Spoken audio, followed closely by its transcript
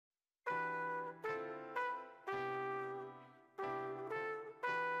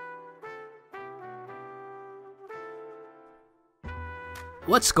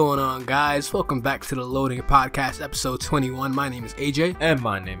What's going on, guys? Welcome back to the Loading Podcast, episode 21. My name is AJ. And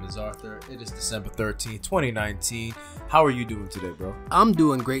my name is Arthur. It is December 13th, 2019. How are you doing today, bro? I'm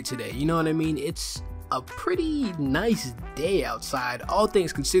doing great today. You know what I mean? It's a pretty nice day outside, all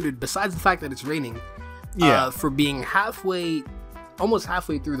things considered, besides the fact that it's raining. For being almost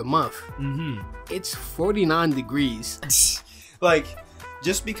halfway through the month. It's 49 degrees. Like,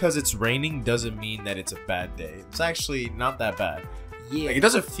 just because it's raining doesn't mean that it's a bad day. It's actually not that bad. Yeah. Like, it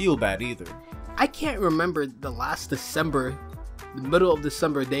doesn't feel bad either. I can't remember the last December, the middle of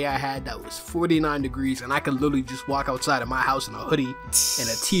December day I had that was 49 degrees and I could literally just walk outside of my house in a hoodie and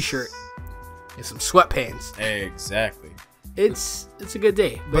a t-shirt and some sweatpants. Exactly. It's a good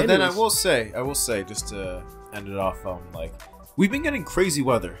day. But then I will say, just to end it off, like, we've been getting crazy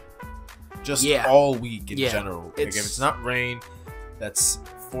weather just all week in general. Like, if it's not rain, that's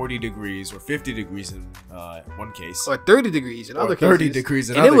 40 degrees or 50 degrees in one case. Or 30 degrees in other cases. 30 degrees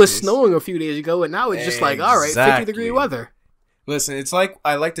in other cases. And it was case. snowing a few days ago, and now it's just like, all right, 50-degree weather. Listen, it's like,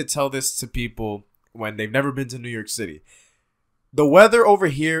 I like to tell this to people when they've never been to New York City. The weather over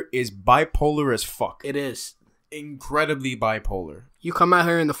here is bipolar as fuck. It is. Incredibly bipolar. You come out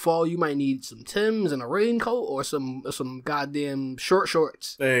here in the fall, you might need some Timbs and a raincoat or some goddamn short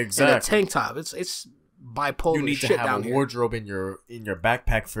shorts. Exactly. And a tank top. It's bipolar. You need shit to have down a here. wardrobe in your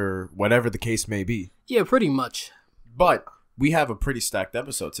backpack for whatever the case may be. Yeah, pretty much. But we have a pretty stacked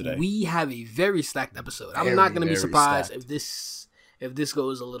episode today. We have a very stacked episode. I'm not going to be surprised if this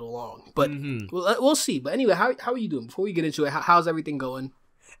goes a little long, but we'll see. But anyway, how are you doing? Before we get into it, how's everything going?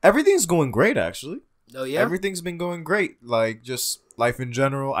 Everything's going great, actually. Oh yeah, everything's been going great. Like, just life in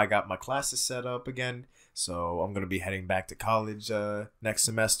general. I got my classes set up again. So I'm going to be heading back to college next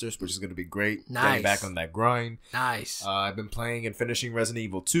semester, which is going to be great. Nice. Getting back on that grind. Nice. I've been playing and finishing Resident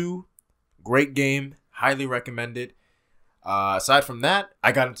Evil 2. Great game. Highly recommended. Aside from that,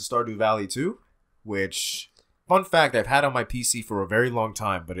 I got into Stardew Valley 2, which, fun fact, I've had on my PC for a very long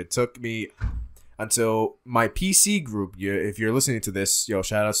time, but it took me until my PC group, if you're listening to this,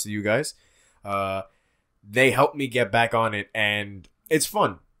 shout outs to you guys. They helped me get back on it, and it's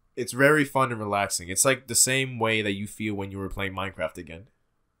fun. It's very fun and relaxing. It's like the same way that you feel when you were playing Minecraft again.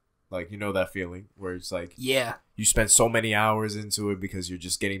 Like, you know that feeling where it's like, you spent so many hours into it because you're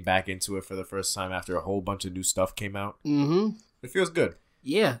just getting back into it for the first time after a whole bunch of new stuff came out. It feels good.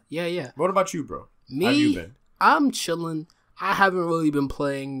 Yeah. What about you, bro? Me? How have you been? I'm chilling. I haven't really been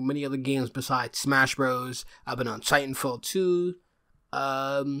playing many other games besides Smash Bros. I've been on Titanfall 2.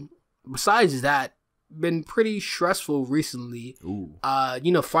 Besides that, been pretty stressful recently. Ooh.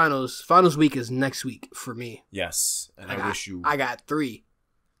 Finals week is next week for me. Yes. And I got 3.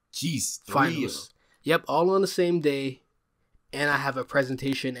 Jeez, 3 finals. Yep, all on the same day. And I have a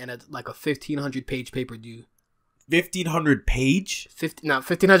presentation and a 1,500 page paper due. 1,500 page?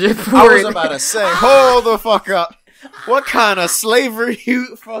 1,500 word. I was about to say, hold the fuck up. What kind of slavery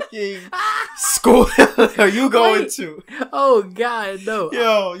you fucking school are you going to? Oh, God, no.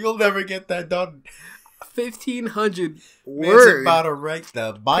 Yo, you'll never get that done. 1,500 words. Man's about to write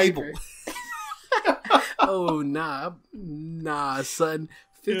the Bible. Oh, nah, son.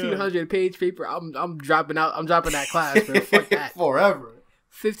 1,500 page paper. I'm dropping out. I'm dropping that class, bro. Fuck that. Forever.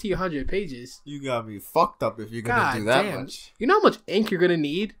 1,500 pages. You got me fucked up if you're gonna do that much. You know how much ink you're gonna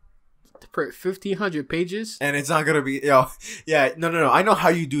need to print 1,500 pages? And it's not gonna be no. I know how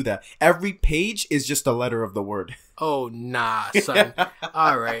you do that. Every page is just a letter of the word. Oh nah, son.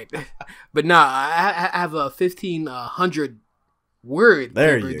 All right, but nah, I have a 1,500 word.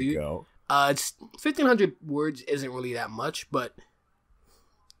 There paper, you dude. go. It's 1,500 words isn't really that much, but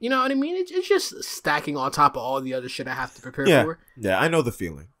you know what I mean. It's just stacking on top of all the other shit I have to prepare for. Yeah, I know the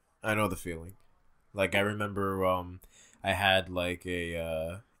feeling. Like, I remember, I had like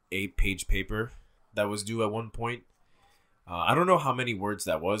a 8-page paper that was due at one point. I don't know how many words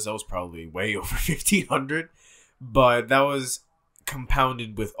that was. That was probably way over 1,500, but that was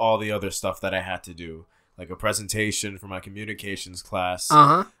compounded with all the other stuff that I had to do. Like a presentation for my communications class.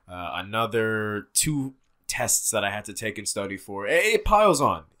 Another 2 tests that I had to take and study for. It piles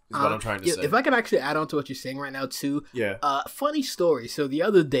on, is what I'm trying to say. If I can actually add on to what you're saying right now, too. Yeah. Funny story. So the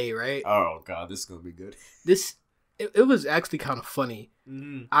other day, right? Oh, God, this is going to be good. It was actually kind of funny.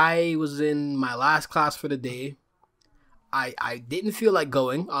 I was in my last class for the day. I didn't feel like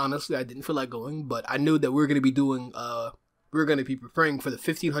going. Honestly, I didn't feel like going. But I knew that we were going to be doing... we're going to be preparing for the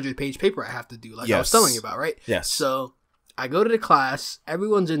 1,500 page paper I have to do, like I was telling you about, right? Yes. So I go to the class.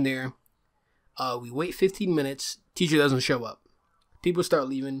 Everyone's in there. We wait 15 minutes. Teacher doesn't show up. People start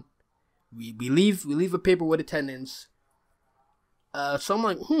leaving. We leave a paper with attendance. So I'm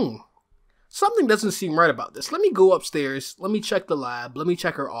like, something doesn't seem right about this. Let me go upstairs. Let me check the lab. Let me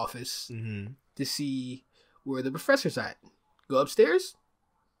check her office to see where the professor's at. Go upstairs.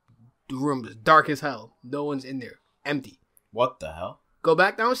 The room is dark as hell. No one's in there. Empty. What the hell? Go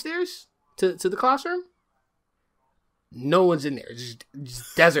back downstairs to the classroom. No one's in there.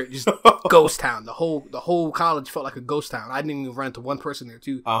 Just desert. Just ghost town. The whole college felt like a ghost town. I didn't even run into one person there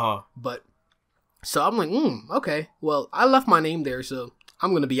too. But so I'm like, okay. Well, I left my name there, so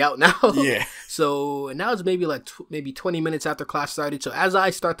I'm gonna be out now. Yeah. So now it's maybe like maybe 20 minutes after class started. So as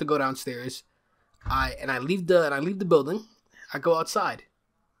I start to go downstairs, I leave the building. I go outside.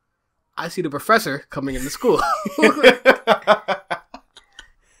 I see the professor coming into school.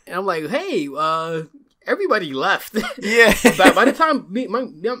 And I'm like, hey, everybody left. Yeah. By the time,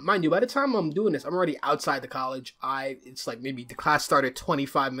 mind you, by the time I'm doing this, I'm already outside the college. It's like maybe the class started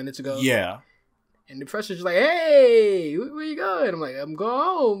 25 minutes ago. Yeah. And the professor's just like, hey, where you going? I'm like, I'm going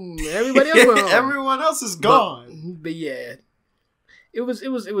home. Everybody else went home. Everyone else is gone. But yeah, it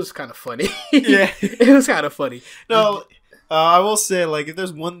was kind of funny. Yeah. It was kind of funny. No, I will say, like, if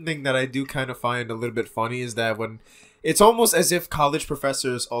there's one thing that I do kind of find a little bit funny is that when it's almost as if college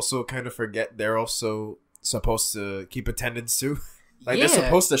professors also kind of forget they're also supposed to keep attendance too. Like, they're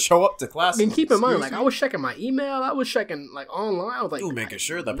supposed to show up to class. I mean, keep in mind, like, I was checking my email. I was checking, like, online. I was like, you making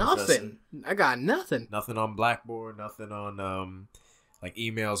sure that nothing. I got nothing. Nothing on Blackboard. Nothing on, like,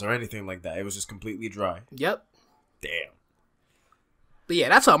 emails or anything like that. It was just completely dry. Yep. Damn. But yeah,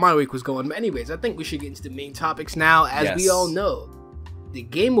 that's how my week was going. But anyways, I think we should get into the main topics now. As we all know, the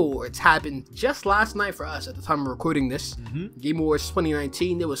Game Awards happened just last night for us at the time of recording this. Game Awards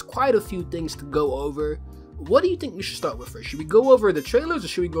 2019. There was quite a few things to go over. What do you think we should start with first? Should we go over the trailers or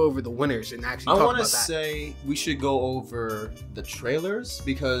should we go over the winners and actually talk about that? I want to say we should go over the trailers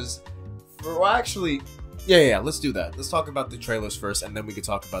because let's do that. Let's talk about the trailers first and then we can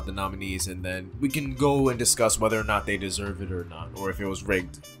talk about the nominees and then we can go and discuss whether or not they deserve it or not, or if it was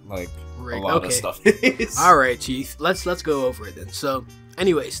rigged like a lot of stuff is. All right, Chief. Let's go over it then. So,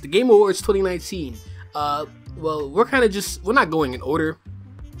 anyways, the Game Awards 2019. Well, we're not going in order.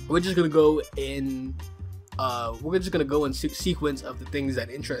 We're just gonna go in sequence of the things that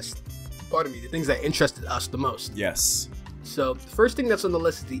the things that interested us the most. Yes. So, the first thing that's on the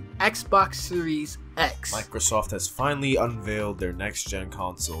list is the Xbox Series X. Microsoft has finally unveiled their next-gen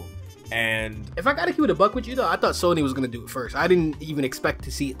console. And if I gotta keep it a buck with you, though, I thought Sony was gonna do it first. I didn't even expect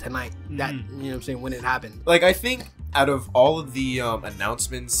to see it tonight. That, you know what I'm saying, when it happened. Like, I think out of all of the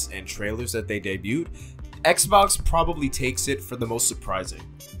announcements and trailers that they debuted, Xbox probably takes it for the most surprising.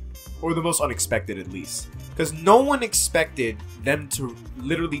 Or the most unexpected, at least. Because no one expected them to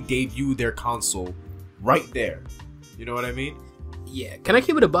literally debut their console right there. You know what I mean? Yeah. Can I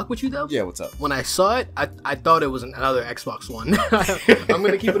keep it a buck with you, though? Yeah, what's up? When I saw it, I thought it was another Xbox One. I'm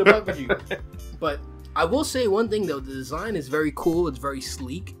going to keep it a buck with you. But I will say one thing, though. The design is very cool. It's very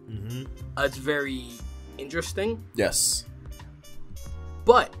sleek. It's very interesting. Yes.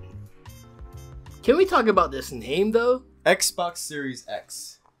 But can we talk about this name, though? Xbox Series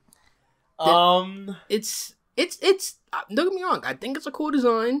X. It's don't get me wrong, I think it's a cool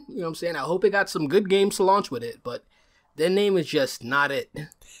design, you know what I'm saying? I hope it got some good games to launch with it, but their name is just not it.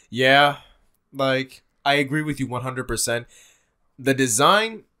 Yeah, like, I agree with you 100%. The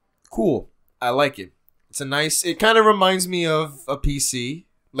design, cool. I like it. It kind of reminds me of a PC,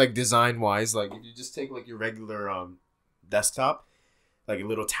 like, design-wise. Like, if you just take, like, your regular desktop, like a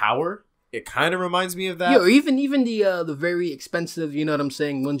little tower, it kind of reminds me of that. Yeah, or even the very expensive, you know what I'm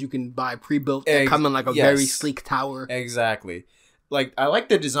saying, ones you can buy pre-built that come in like a very sleek tower. Exactly. Like, I like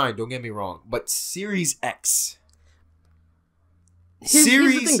the design, don't get me wrong, but Series X. Here's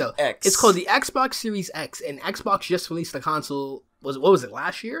the thing, though. X. It's called the Xbox Series X, and Xbox just released a console, what was it,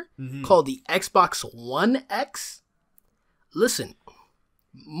 last year? Called the Xbox One X. Listen,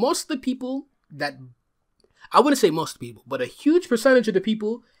 most of the people that, I wouldn't say most people, but a huge percentage of the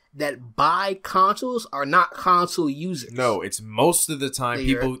people that buy consoles are not console users. No, it's most of the time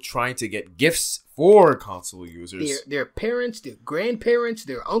people trying to get gifts for console users. Their parents, their grandparents,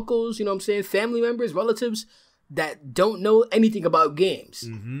 their uncles, you know what I'm saying, family members, relatives that don't know anything about games.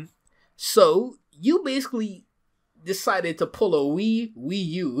 So you basically decided to pull a Wii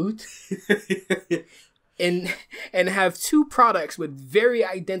U and have two products with very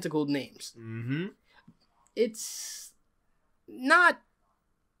identical names. It's not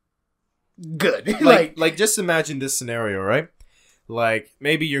good. like just imagine this scenario, right? Like,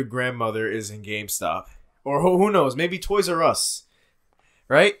 maybe your grandmother is in GameStop, or who knows, maybe Toys R Us,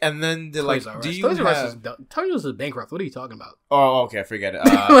 right? And then they're like, Toys R Us is bankrupt. What are you talking about? Oh, okay, forget it.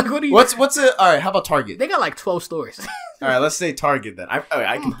 Like, what are you... What's it? All right, how about Target? They got like 12 stores. All right, let's say Target then.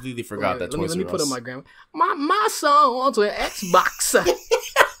 I completely forgot that Toys Let me R put Us. on my grandma. My son wants an Xbox.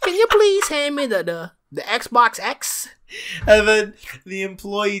 Can you please hand me the Xbox X? And then the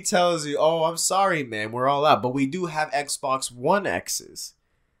employee tells you, "Oh, I'm sorry, man. We're all out, but we do have Xbox One X's."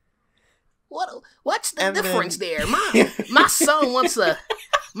 What's the And difference then- there? My son wants an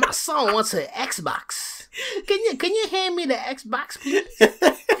Xbox. Can you hand me the Xbox, please?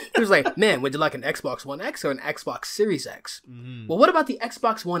 He was like, man, would you like an Xbox One X or an Xbox Series X? Mm-hmm. Well, what about the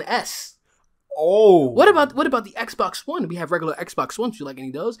Xbox One S? Oh, What about the Xbox One? We have regular Xbox Ones. You like any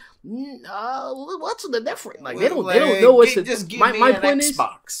of those? What's the difference? Like they don't know what's the just give my me an point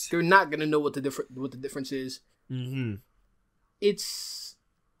Xbox. is they're not gonna know what the difference is. Mm-hmm. It's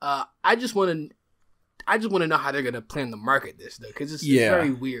I just want to know how they're gonna plan to market this though, because it's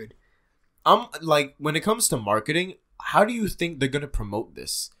very weird. Like when it comes to marketing, how do you think they're gonna promote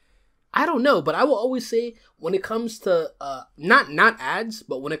this? I don't know, but I will always say when it comes to not ads,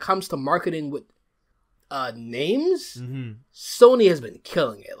 but when it comes to marketing with names, Sony has been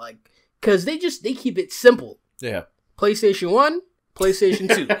killing it. Like, cause they keep it simple. Yeah. PlayStation 1,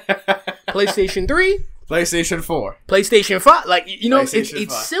 PlayStation 2, PlayStation 3, PlayStation 4, PlayStation 5. Like, you know, PlayStation 5.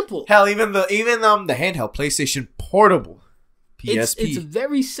 it's simple. Hell, even the handheld PlayStation Portable, PSP. It's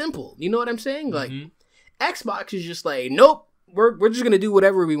very simple. You know what I'm saying? Like, Xbox is just like, nope, we're just gonna do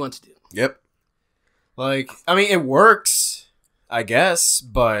whatever we want to do. Yep. Like, I mean, it works, I guess,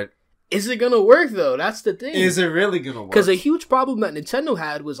 but is it gonna work though? That's the thing. Is it really gonna work? Because a huge problem that Nintendo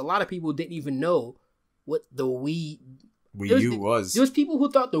had was a lot of people didn't even know what the Wii U was. There was people who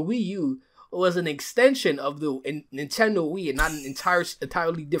thought the Wii U was an extension of the Nintendo Wii and not an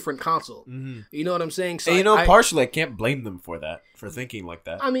entirely different console. Mm-hmm. You know what I'm saying? So and partially I can't blame them for thinking like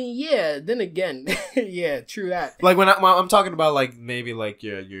that. I mean, yeah. Then again, yeah, true that. Like when I'm talking about like maybe like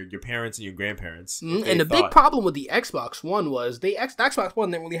your parents and your grandparents. Mm-hmm. And the big problem with the Xbox One was the Xbox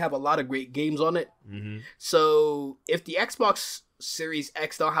One didn't really have a lot of great games on it. Mm-hmm. So if the Xbox Series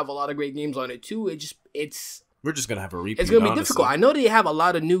X don't have a lot of great games on it too, we're just gonna have a repeat. It's gonna be difficult. I know they have a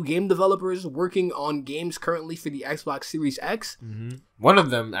lot of new game developers working on games currently for the Xbox Series X. Mm-hmm. One of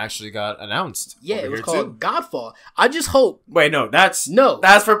them actually got announced. Yeah, it was called Godfall. I just hope. Wait, no, that's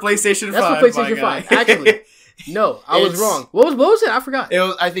for PlayStation 5. That's for PlayStation 5. Actually, no, I was wrong. What was it? I forgot. It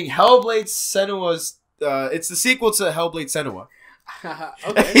was, I think, Hellblade Senua's. It's the sequel to Hellblade Senua.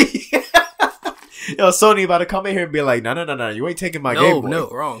 Okay. Yo, Sony about to come in here and be like, no, you ain't taking my game. No,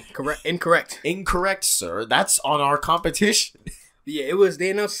 wrong. Incorrect, sir. That's on our competition. Yeah, it was.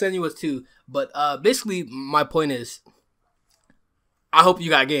 They announced Senua's too, but basically, my point is, I hope you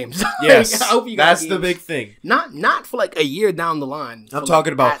got games. Yes, I hope you got that's games. the big thing. Not for like a year down the line. I'm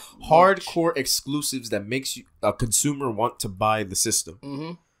talking about hardcore exclusives that makes a consumer want to buy the system.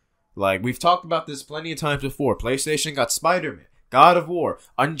 Mm-hmm. Like we've talked about this plenty of times before. PlayStation got Spider-Man, God of War,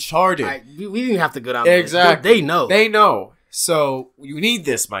 Uncharted. We didn't have to go down. Exactly. They know. They know. So you need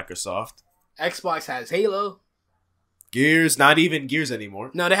this, Microsoft. Xbox has Halo. Gears, not even Gears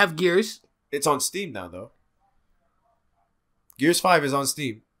anymore. No, they have Gears. It's on Steam now, though. Gears 5 is on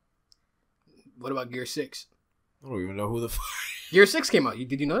Steam. What about Gears 6? I don't even know who the Gears 6 came out.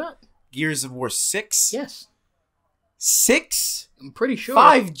 Did you know that? Gears of War 6? Yes. 6? I'm pretty sure.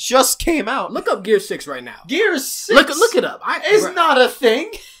 5 just came out. Look up Gears 6 right now. Gears 6? Look it up. It's not a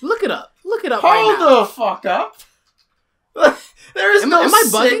thing. Look it up. Look it up Hold right now. the fuck up. There is am no I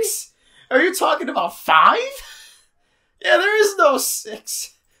 6. bugging? Are you talking about 5? Yeah, there is no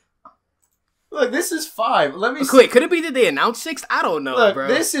 6. Look, this is 5. Let me see. Wait, could it be that they announced 6? I don't know, Look, bro.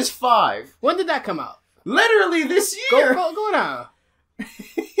 this is 5. When did that come out? Literally this year. Go now.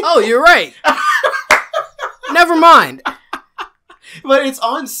 Oh, you're right. Never mind. But it's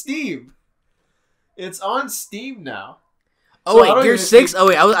on Steam. It's on Steam now. Oh, So I wait, don't Gears even 6? Oh,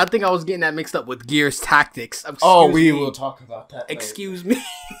 wait, I think I was getting that mixed up with Gears Tactics. We will talk about that later. Excuse me.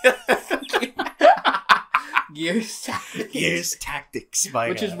 Gears Tactics. Gears Tactics.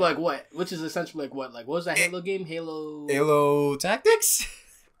 Which is like what? Which is essentially like what? Like, what was that Halo game? Halo Tactics?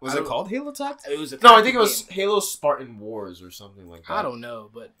 Was it called Halo Tactics? It was No, I think it was Halo Spartan Wars or something like that. I don't know,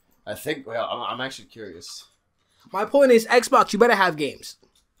 but I think, well, I'm actually curious. my point is, Xbox, you better have games.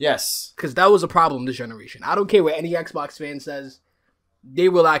 Yes. Because that was a problem this generation. I don't care what any Xbox fan says. They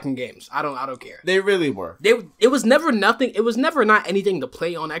were lacking games. I don't care. They really were. It was never nothing. It was never not anything to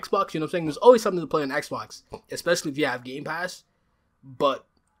play on Xbox. You know what I'm saying? There's always something to play on Xbox, especially if you have Game Pass. But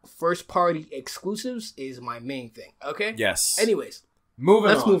first party exclusives is my main thing. Okay. Yes. Anyways,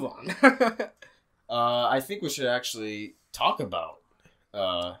 let's move on. I think we should actually talk about.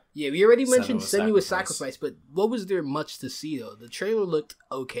 Yeah, we already mentioned Senua's Senua's Sacrifice, but what was there much to see though? The trailer looked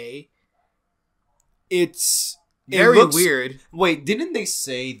okay. It's Very weird. Wait, didn't they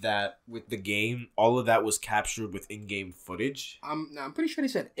say that with the game, all of that was captured with in-game footage? I'm pretty sure they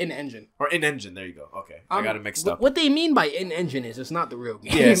said in-engine. Or in-engine, there you go. Okay, I got it mixed up. What they mean by in-engine is it's not the real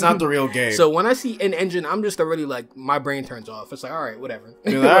game. Yeah, it's not the real game. So when I see in-engine, I'm just already like, my brain turns off. It's like, all right, whatever.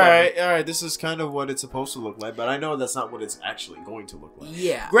 You're like, all right, this is kind of what it's supposed to look like, but I know that's not what it's actually going to look like.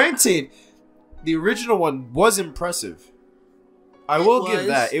 Yeah. Granted, the original one was impressive. I will give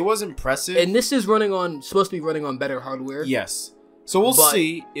that. It was impressive. And this is supposed to be running on better hardware. Yes. So we'll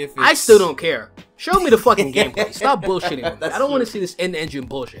see if it's... I still don't care. Show me the fucking gameplay. Stop bullshitting me. I don't want to see this in-engine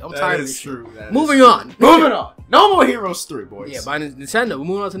bullshit. I'm tired of this shit. Moving on. Moving on. No more Heroes 3, boys. Yeah, by Nintendo. We're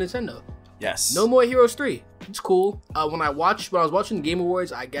moving on to Nintendo. Yes. No more Heroes 3. It's cool. When I was watching the Game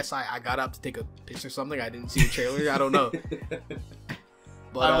Awards, I guess I got up to take a piss or something. I didn't see the trailer. I don't know.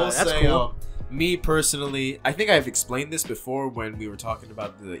 But I will that's say, cool. Me personally, I think I've explained this before when we were talking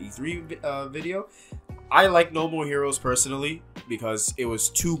about the E3 video. I like No More Heroes personally because it was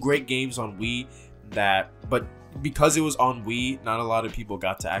 2 great games on Wii but because it was on Wii, not a lot of people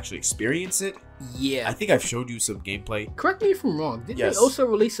got to actually experience it. Yeah. I think I've showed you some gameplay. Correct me if I'm wrong. Did they also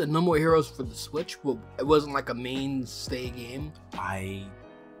release a No More Heroes for the Switch? Well, it wasn't like a mainstay game. I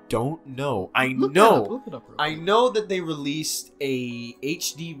don't know. I know that they released a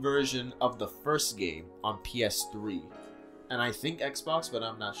HD version of the first game on PS3, and I think Xbox, but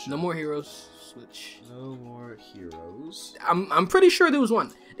I'm not sure. No More Heroes Switch. No More Heroes. I'm pretty sure there was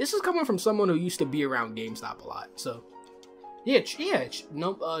one. This is coming from someone who used to be around GameStop a lot. So,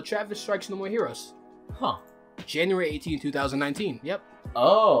 Travis Strikes No More Heroes. Huh. January 18, 2019. Yep.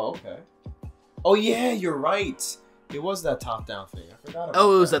 Oh, okay. Oh yeah, you're right. It was that top-down thing. I forgot about that.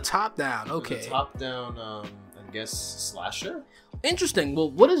 Oh, it was a top-down. Okay. It was a top-down, I guess, slasher? Interesting.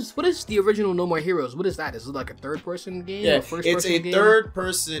 Well, what is the original No More Heroes? What is that? Is it like a third-person game? Yeah, it's a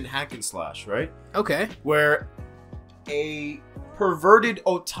third-person hack and slash, right? Okay. Where a perverted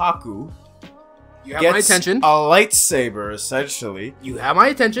otaku you have my attention. A lightsaber, essentially. You have my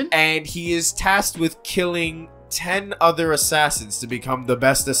attention. And he is tasked with killing 10 other assassins to become the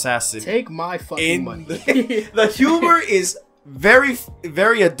best assassin. Take my fucking money. The humor is very,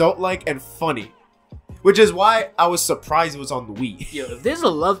 very adult-like and funny, which is why I was surprised it was on the Wii. Yo, if there's a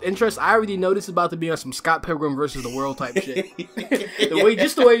love interest, I already know this is about to be on some Scott Pilgrim versus the World type shit.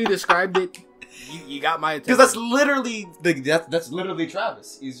 the way you described it, you got my attention. Because that's literally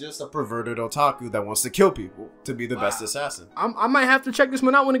Travis. He's just a perverted otaku that wants to kill people to be the best assassin. I might have to check this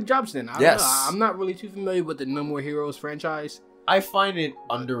one out when it drops then. Yes. I'm not really too familiar with the No More Heroes franchise. I find it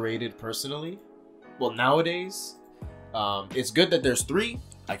underrated personally. Well, nowadays, it's good that there's 3.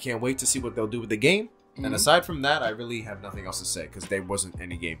 I can't wait to see what they'll do with the game. Mm-hmm. And aside from that, I really have nothing else to say because there wasn't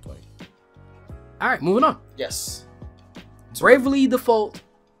any gameplay. All right, moving on. Yes. Bravely Default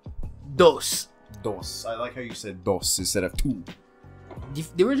Dos. Dos. I like how you said dos instead of 2.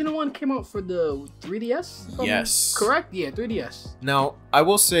 The original one came out for the 3DS? Yes. Correct? Yeah, 3DS. Now, I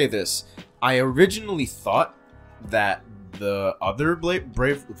will say this. I originally thought that the other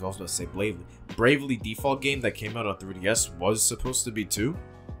Bravely Default game that came out on 3DS was supposed to be 2.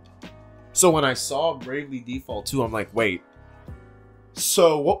 So when I saw Bravely Default 2, I'm like, wait.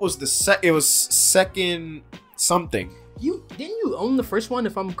 So what was it was second something. Didn't you own the first one,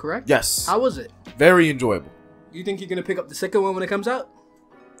 if I'm correct? Yes. How was it? Very enjoyable. You think you're gonna pick up the second one when it comes out?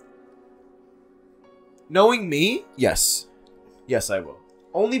 Knowing me, yes. Yes, I will.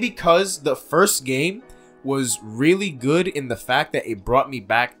 Only because the first game was really good in the fact that it brought me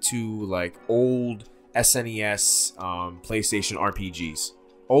back to like old SNES PlayStation RPGs.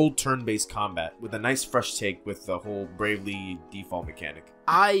 Old turn-based combat with a nice fresh take with the whole Bravely Default mechanic.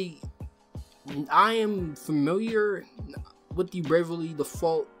 I am familiar with the Bravely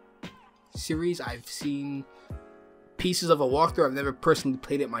Default series. I've seen pieces of a walkthrough. I've never personally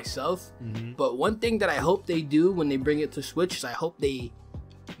played it myself. Mm-hmm. But one thing that I hope they do when they bring it to Switch is I hope they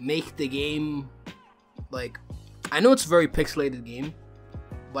make the game like... I know it's a very pixelated game,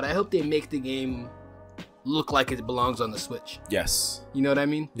 but I hope they make the game look like it belongs on the Switch. Yes. You know what I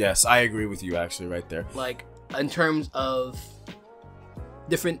mean? Yes, I agree with you actually right there. Like, in terms of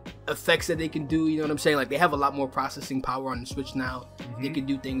different effects that they can do, you know what I'm saying? Like, they have a lot more processing power on the Switch now. Mm-hmm. They can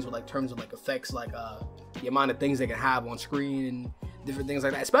do things with like terms of like effects, like the amount of things they can have on screen and different things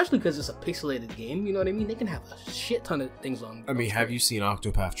like that. Especially because it's a pixelated game, you know what I mean? They can have a shit ton of things on. I mean, have you seen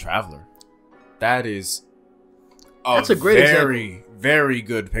Octopath Traveler? That is that's a great very, very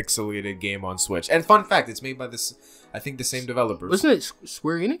good pixelated game on Switch. And fun fact, it's made by this, I think, the same developers. Wasn't it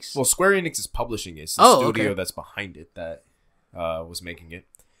Square Enix? Well, Square Enix is publishing it. It's the studio that's behind it that was making it.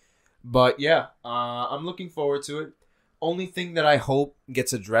 But yeah, I'm looking forward to it. Only thing that I hope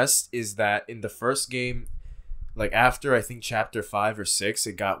gets addressed is that in the first game, Like after I think chapter 5 or 6,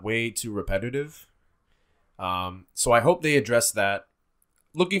 it got way too repetitive. So I hope they address that.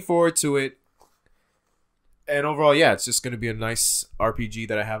 Looking forward to it. And overall, yeah, it's just going to be a nice RPG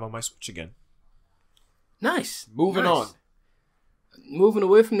that I have on my Switch again. Nice. Moving on. Moving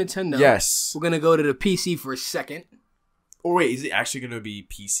away from Nintendo. Yes. We're going to go to the PC for a second. Or wait, is it actually going to be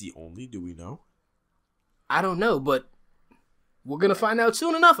PC only? Do we know? I don't know, but we're going to find out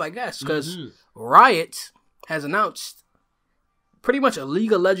soon enough, I guess. Because Riot has announced pretty much a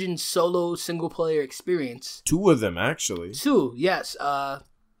League of Legends solo single-player experience. 2 of them, actually. 2, yes.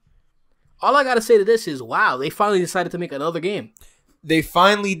 All I got to say to this is, wow, they finally decided to make another game. They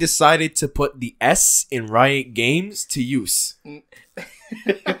finally decided to put the S in Riot Games to use.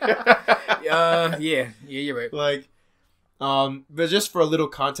 Yeah, you're right. Like, but just for a little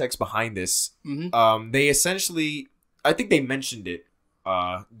context behind this, they essentially, I think they mentioned it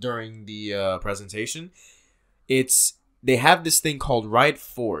during the presentation. They have this thing called Riot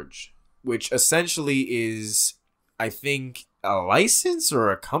Forge, which essentially is, I think, a license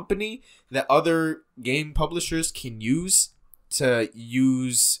or a company that other game publishers can use to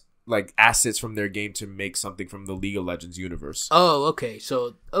use like assets from their game to make something from the League of Legends universe. Oh, okay.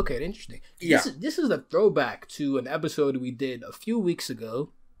 So, okay, interesting. Yeah. This is a throwback to an episode we did a few weeks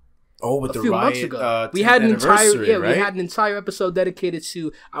ago. Oh, with a the few Riot, months ago. We 10th had an entire right? we had an entire episode dedicated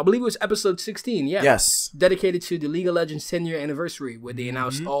to, I believe it was episode 16. Yeah. Yes. Dedicated to the League of Legends 10-year anniversary, where they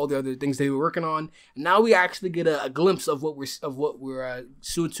announced all the other things they were working on. And now we actually get a glimpse of what we're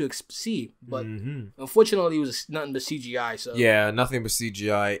soon to see. But unfortunately, it was nothing but CGI. So yeah, nothing but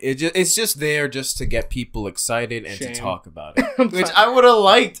CGI. It's just there just to get people excited and to talk about it, which I would have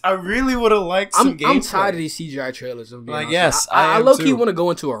liked. I really would have liked some gameplay. I'm tired of these CGI trailers. Yes, I low-key want to go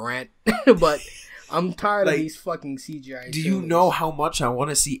into a rant. But I'm tired of these fucking CGI. Do you know how much I want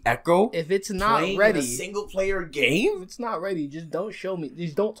to see Echo? If it's not ready, a single player game. If it's not ready, just don't show me.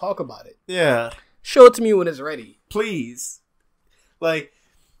 Just don't talk about it. Yeah, show it to me when it's ready, please. Like,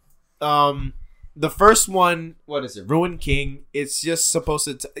 the first one, what is it? Ruin King. It's just supposed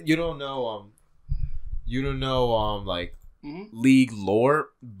to. You don't know. Like League lore,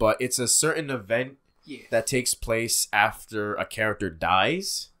 but it's a certain event that takes place after a character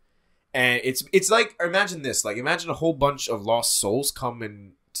dies. And it's like, imagine this, like imagine a whole bunch of lost souls come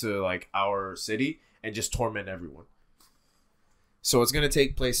into like our city and just torment everyone. So it's going to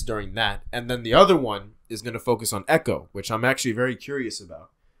take place during that. And then the other one is going to focus on Echo, which I'm actually very curious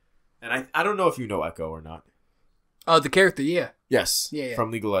about. And I don't know if you know Echo or not. Oh, the character, yeah. Yes. Yeah.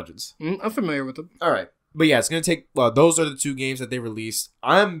 From League of Legends. I'm familiar with them. All right. But yeah, it's going to take, those are the 2 games that they released.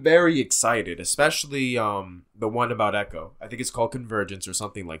 I'm very excited, especially the one about Echo. I think it's called Convergence or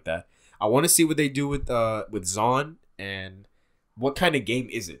something like that. I want to see what they do with Zaun and what kind of game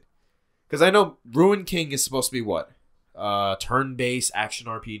is it? Because I know Ruin King is supposed to be what? Turn-based action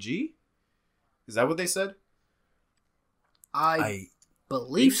RPG? Is that what they said? I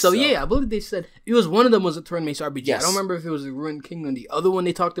believe so. Yeah, I believe they said it was one of them was a turn-based RPG. Yes. I don't remember if it was a Ruin King and the other one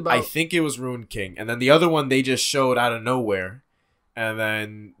they talked about. I think it was Ruin King, and then the other one they just showed out of nowhere, and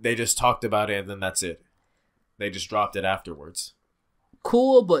then they just talked about it, and then that's it. They just dropped it afterwards.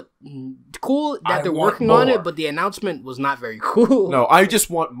 Cool that they're working on it, but the announcement was not very cool. No, I just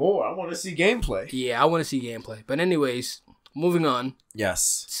want more. I want to see gameplay. Yeah, I want to see gameplay. But anyways, moving on.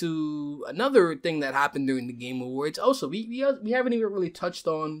 Yes. To another thing that happened during the Game Awards. Also, we haven't even really touched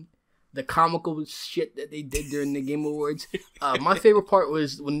on the comical shit that they did during the Game Awards. My favorite part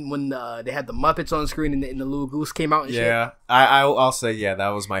was when they had the Muppets on screen and the little goose came out and shit. Yeah, I'll say, yeah, that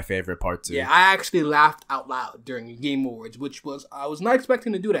was my favorite part too. Yeah, I actually laughed out loud during the Game Awards, I was not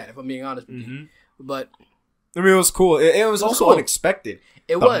expecting to do that, if I'm being honest with you. But I mean, it was cool. It was also cool. Unexpected.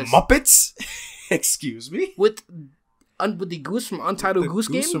 The Muppets? Excuse me? With the goose from Untitled Goose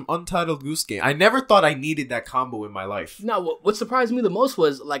Game? From Untitled Goose Game. I never thought I needed that combo in my life. No, what surprised me the most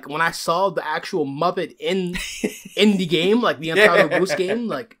was, like, when I saw the actual Muppet in the game, like, the Untitled Goose Game,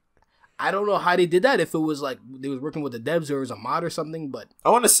 like, I don't know how they did that, if it was, like, they was working with the devs or it was a mod or something, but... I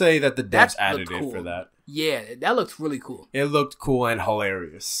want to say that the devs added it for that. Yeah, that looked really cool. It looked cool and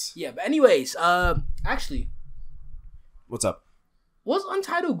hilarious. Yeah, but anyways, actually... What's up? Was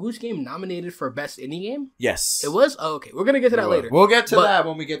Untitled Goose Game nominated for Best Indie Game? Yes. It was? Oh, okay. We're going to get to that later. We'll get to that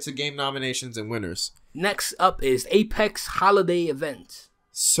when we get to game nominations and winners. Next up is Apex Holiday Event.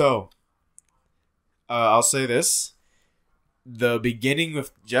 So, I'll say this. The beginning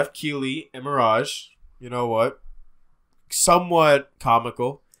with Jeff Keighley and Mirage, you know what? Somewhat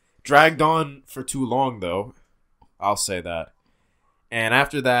comical. Dragged on for too long, though. I'll say that. And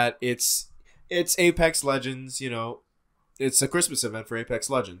after that, it's Apex Legends, you know. It's a Christmas event for Apex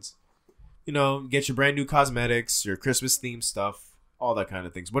Legends. you know, get your brand new cosmetics, your Christmas themed stuff, all that kind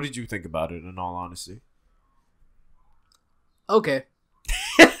of things. What did you think about it, in all honesty? Okay.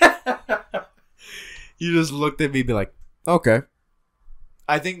 You just looked at me and be like, okay.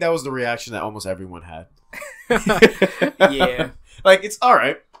 I think that was the reaction that almost everyone had. Yeah. Like, it's all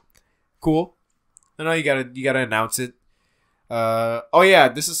right. Cool. I know you gotta announce it. Oh yeah,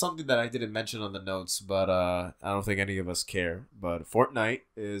 this is something that I didn't mention on the notes, but I don't think any of us care. But Fortnite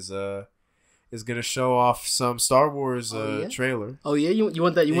is gonna show off some Star Wars trailer. Oh yeah, you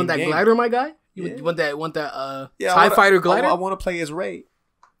want that glider, my guy? You want that TIE fighter glider? I want to play as Rey.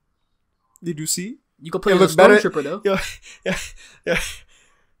 Did you see? You can play as a Stormtrooper though. Yeah.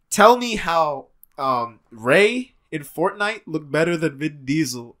 Tell me how Rey in Fortnite looked better than Vin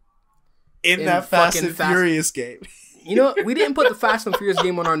Diesel in that Fast and Furious game. You know, we didn't put the Fast and Furious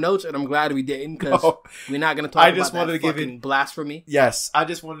game on our notes, and I'm glad we didn't, because we're not going to talk about that fucking blasphemy. Yes, I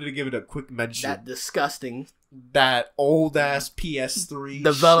just wanted to give it a quick mention. That disgusting. That old-ass PS3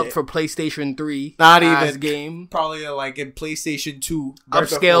 developed shit. for PlayStation 3. Not even. Game. Probably like in PlayStation 2.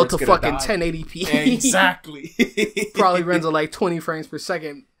 Upscaled to fucking 1080p. Exactly. Probably runs at like 20 frames per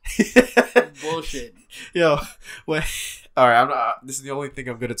second. Bullshit. Yo, all right, this is the only thing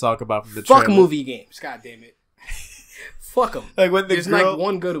I'm going to talk about from the trailer. Fuck movie games. God damn it. Fuck them. Like when There's like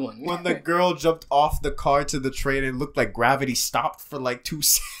one good one. When the girl jumped off the car to the train, it looked like gravity stopped for like 2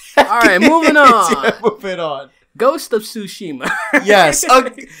 seconds. All right, moving on. Yeah, moving on. Ghost of Tsushima. Yes,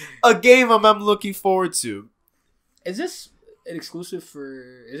 a game I'm looking forward to. Is this an exclusive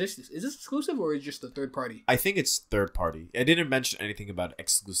for? Is this exclusive or is it just a third party? I think it's third party. I didn't mention anything about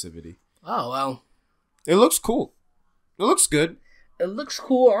exclusivity. Oh well. It looks cool. It looks good. It looks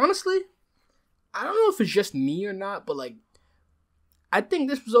cool. Honestly, I don't know if it's just me or not, but like, I think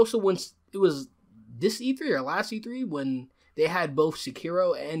this was also when it was this E3 or last E3 when they had both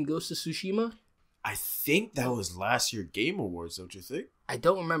Sekiro and Ghost of Tsushima. I think that was last year Game Awards, don't you think? I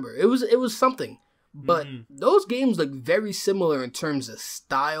don't remember. It was something. But those games look very similar in terms of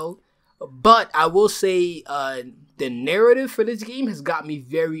style. But I will say the narrative for this game has got me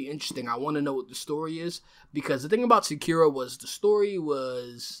very interesting. I want to know what the story is. Because the thing about Sekiro was the story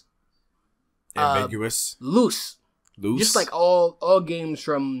was ambiguous. Loose. Just like all games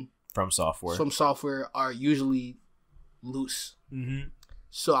from software are usually loose. Mm-hmm.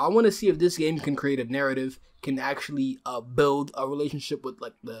 So I want to see if this game can create a narrative, can actually build a relationship with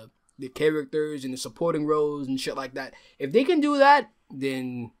like the characters and the supporting roles and shit like that. If they can do that,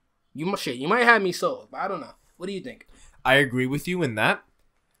 then you might have me sold. But I don't know. What do you think? I agree with you in that.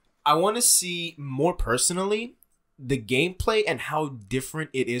 I want to see more personally the gameplay and how different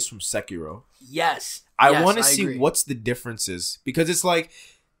it is from Sekiro. Yes. I want to see what's the differences, because it's like,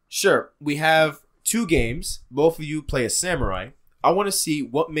 sure, we have 2 games. Both of you play a samurai. I want to see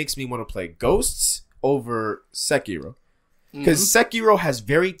what makes me want to play Ghosts over Sekiro. Because Sekiro has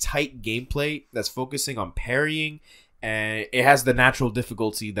very tight gameplay that's focusing on parrying, and it has the natural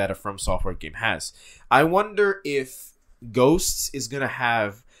difficulty that a From Software game has. I wonder if Ghosts is going to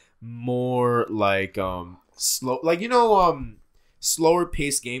have more like slow, like, you know, slower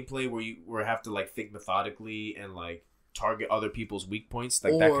paced gameplay where you have to like think methodically and like target other people's weak points,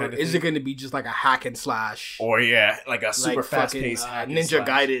 like, or that kind of thing. Is it going to be just like a hack and slash? Or like a super fast paced Ninja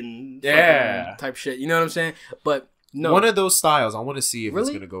Gaiden type shit. You know what I'm saying? But no, one of those styles. I want to see if it's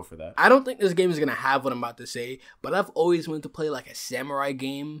going to go for that. I don't think this game is going to have what I'm about to say, but I've always wanted to play like a samurai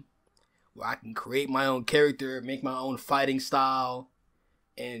game where I can create my own character, make my own fighting style,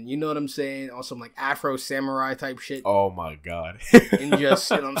 and you know what I'm saying? On some like Afro samurai type shit. Oh my god. And just,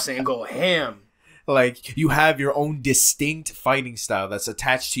 you know what I'm saying, go ham. Like, you have your own distinct fighting style that's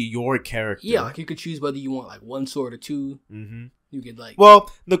attached to your character. Yeah, like you could choose whether you want like 1 sword or 2. Mm-hmm. You could like...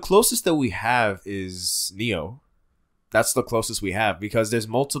 Well, the closest that we have is Neo. That's the closest we have, because there's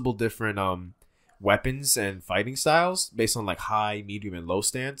multiple different weapons and fighting styles based on like high, medium, and low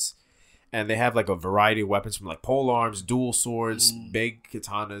stance. And they have like a variety of weapons from like pole arms, dual swords, big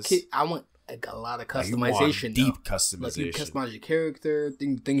katanas. I want like a lot of customization. Deep customization. Like you customize your character,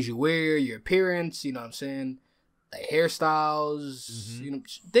 things you wear, your appearance, you know what I'm saying? Like hairstyles, you know,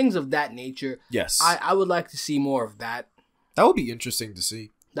 things of that nature. Yes. I would like to see more of that. That would be interesting to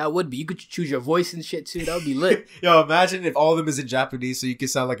see. That would be. You could choose your voice and shit too. That would be lit. Yo, imagine if all of them is in Japanese so you can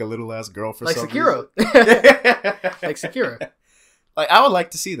sound like a little ass girl for some Sekiro. reason. Like Sekiro. Like, I would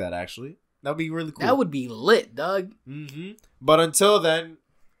like to see that, actually. That would be really cool. That would be lit, dog. Mm-hmm. But until then,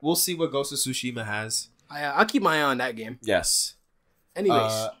 we'll see what Ghost of Tsushima has. I'll keep my eye on that game. Yes.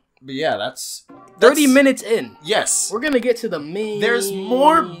 Anyways. But yeah, that's 30 minutes in. Yes. We're going to get to the main... There's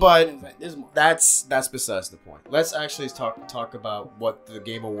more, but there's more. That's besides the point. Let's actually talk about what the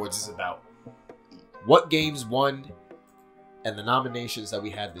Game Awards is about. what games won and the nominations that we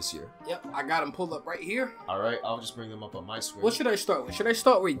had this year. Yep, I got them pulled up right here. All right, I'll just bring them up on my screen. What should I start with? Should I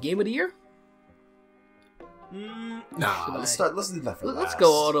start with Game of the Year? Nah, let's leave that for last. Let's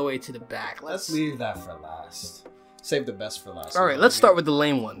go all the way to the back. Let's leave that for last. Save the best for last. All right, let's start with the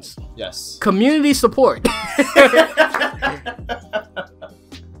lame ones. Yes. Community support.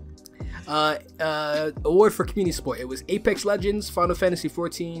 Award for community support. It was Apex Legends, Final Fantasy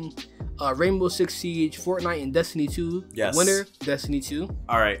 14, Rainbow Six Siege, Fortnite, and Destiny 2. Yes. Winner, Destiny 2.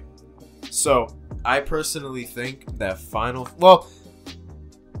 All right. So I personally think that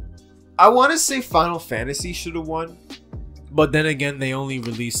I want to say Final Fantasy should have won, but then again, they only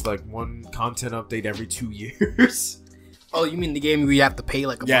released like one content update every 2 years. Oh, you mean the game where you have to pay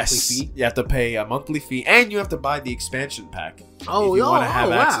like a monthly fee? You have to pay a monthly fee, and you have to buy the expansion pack. Oh, if you want to have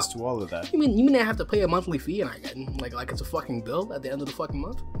wow. access to all of that. You mean I have to pay a monthly fee and I get like it's a fucking bill at the end of the fucking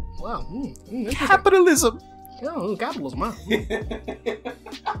month? Wow. Capitalism. Oh, capitalism. Wow.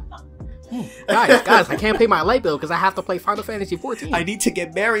 Guys, I can't pay my light bill because I have to play Final Fantasy 14. I need to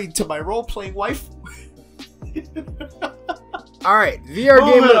get married to my role-playing wife. All right,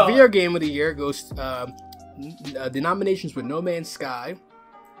 VR game of the year goes. The nominations were No Man's Sky,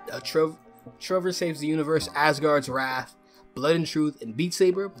 Trover Saves the Universe, Asgard's Wrath, Blood and Truth, and Beat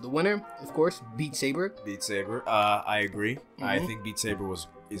Saber. The winner, of course, Beat Saber. Beat Saber. I agree. Mm-hmm. I think Beat Saber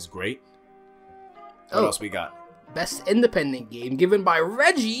is great. What else we got? Best independent game given by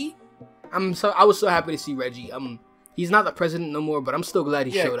Reggie. I was so happy to see Reggie. He's not the president no more, but I'm still glad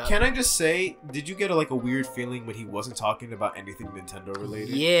he showed up. Can I just say, did you get a weird feeling when he wasn't talking about anything Nintendo related?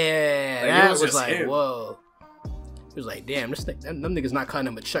 Yeah, like, that was was like, him. whoa. It was like, damn, them niggas not cutting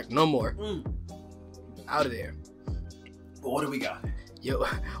him a check no more. Out of there. But what do we got? Yo,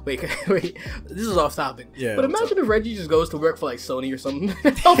 wait, this is off topic. Yeah, but imagine if Reggie just goes to work for like Sony or something.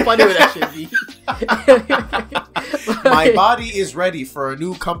 How funny would that shit be? My body is ready for a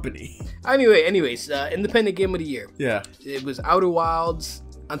new company. Anyways, independent game of the year. Yeah. It was Outer Wilds,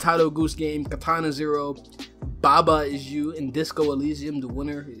 Untitled Goose Game, Katana Zero, Baba Is You, and Disco Elysium. The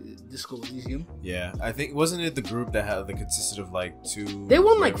winner, Disco Elysium. Yeah, I think wasn't it the group that consisted of like two? They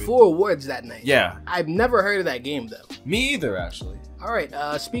won like 4 awards that night. Yeah. I've never heard of that game though. Me either, actually. All right.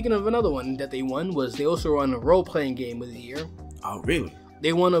 Speaking of another one that they won, they also won a role-playing game of the year. Oh, really?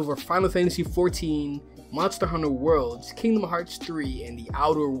 They won over Final Fantasy 14, Monster Hunter Worlds, Kingdom Hearts 3, and The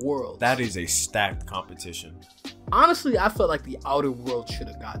Outer Worlds. That is a stacked competition. Honestly, I felt like The Outer Worlds should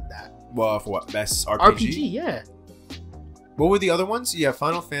have got that. Well, for what? Best RPG? RPG, yeah. What were the other ones? Yeah,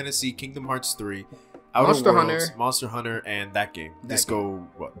 Final Fantasy, Kingdom Hearts 3, Outer Monster Worlds, Hunter. Monster Hunter, and that game. Disco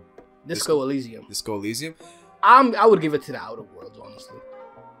Elysium. Disco Elysium? I would give it to The Outer Worlds, honestly.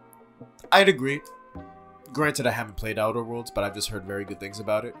 I'd agree. Granted, I haven't played Outer Worlds, but I've just heard very good things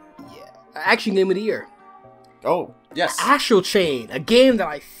about it. Yeah. Action game of the year. Oh, yes. Astral Chain, a game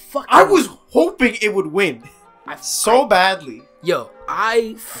that I was hoping it would win badly. Yo,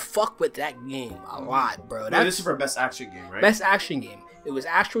 I fuck with that game a lot, bro. This is for best action game, right? Best action game. It was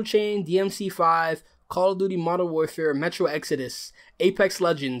Astral Chain, DMC5, Call of Duty Modern Warfare, Metro Exodus, Apex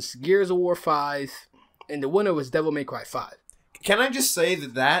Legends, Gears of War 5, and the winner was Devil May Cry 5. Can I just say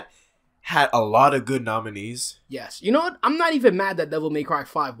that had a lot of good nominees? Yes. You know what? I'm not even mad that Devil May Cry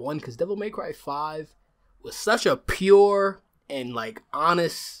 5 won, because Devil May Cry 5 was such a pure and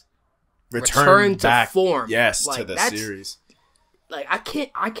honest return to form. Yes, to the series. Like I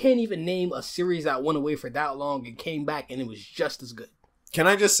can't even name a series that went away for that long and came back and it was just as good. Can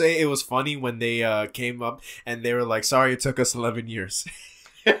I just say it was funny when they came up and they were like, "Sorry, it took us 11 years."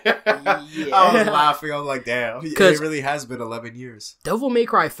 Yeah. I was laughing. I was like, "Damn, it really has been 11 years." Devil May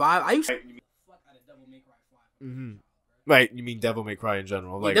Cry 5. I used to fuck out of Devil May Cry 5. Mm-hmm. Right, you mean Devil May Cry in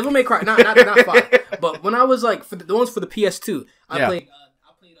general? Yeah, Devil May Cry, not 5. But when I was for the ones for the PS2, I played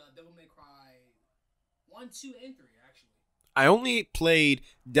Devil May Cry 1, 2, and 3. I only played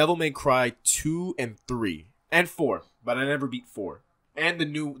Devil May Cry 2 and 3 and 4, but I never beat 4. And the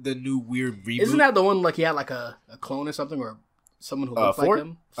new weird reboot. Isn't that the one he had a clone or something, or someone who looked like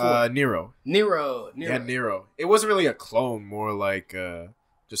him? Nero. Yeah, Nero. It wasn't really a clone, more like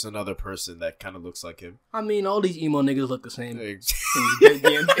just another person that kind of looks like him. I mean, all these emo niggas look the same in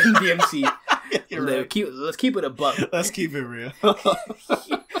DMC. Right. Let's keep it a buck. Let's keep it real.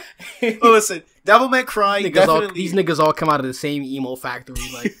 Well, listen, Devil May Cry. These niggas all come out of the same emo factory.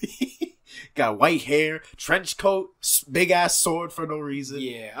 Got white hair, trench coat, big ass sword for no reason.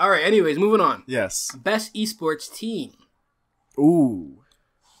 Yeah. All right. Anyways, moving on. Yes. Best esports team. Ooh,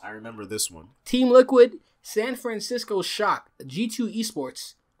 I remember this one. Team Liquid, San Francisco Shock, G2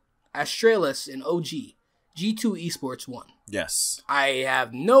 Esports, Astralis, and OG. G2 Esports won. Yes. I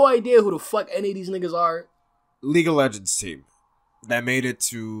have no idea who the fuck any of these niggas are. League of Legends team that made it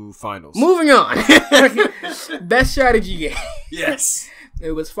to finals. Moving on. Best strategy game. Yes.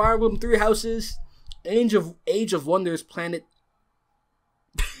 It was Fire Emblem Three Houses, Age of Wonders Planet.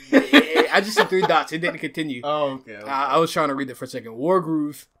 I just said 3 dots. It didn't continue. Oh, okay. I was trying to read it for a second.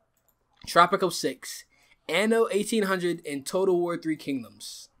 Wargroove, Tropico 6, Anno 1800, and Total War 3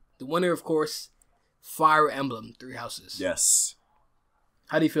 Kingdoms. The winner, of course, Fire Emblem Three Houses. Yes.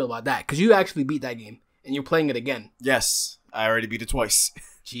 How do you feel about that? Because you actually beat that game, and you're playing it again. Yes. I already beat it twice.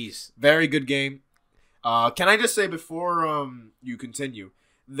 Jeez. Very good game. Can I just say before you continue,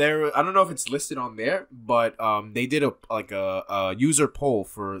 there, I don't know if it's listed on there, but they did a user poll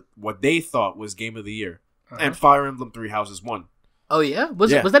for what they thought was game of the year, and Fire Emblem Three Houses won. Oh yeah,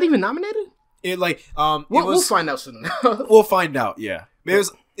 was that even nominated? We'll find out soon. We'll find out. Yeah,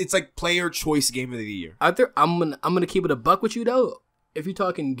 it's like player choice game of the year. I'm gonna keep it a buck with you though. If you're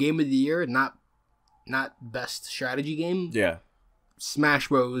talking game of the year, not best strategy game. Yeah. Smash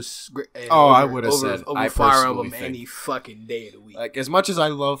Bros. I would have said over Fire Emblem any fucking day of the week. Like, as much as I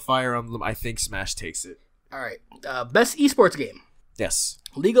love Fire Emblem, I think Smash takes it. All right, best esports game. Yes.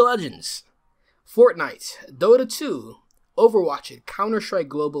 League of Legends, Fortnite, Dota 2, Overwatch, and Counter-Strike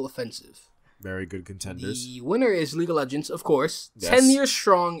Global Offensive. Very good contenders. The winner is League of Legends, of course. Yes. 10 years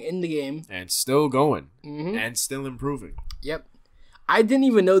strong in the game. And still going. Mm-hmm. And still improving. Yep. I didn't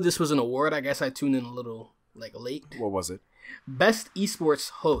even know this was an award. I guess I tuned in a little late. What was it? Best esports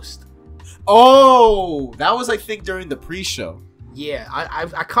host. Oh, that was, I think, during the pre-show. Yeah, I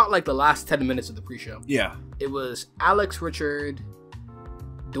caught the last 10 minutes of the pre-show. Yeah. It was Alex Richard,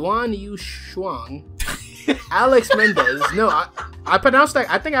 Duan Yu Shuang, Alex Mendez. No, I pronounced that.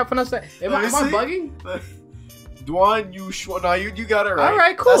 I think I pronounced that. Am I bugging? Duan Yu Shuang. No, you got it right. All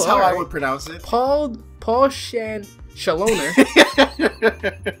right, cool. That's how I would pronounce it. Paul Shaloner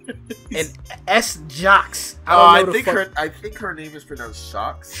and S. Jocks. I think her name is pronounced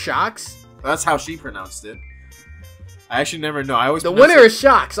Shocks. Shocks? That's how she pronounced it. I actually never know. The winner is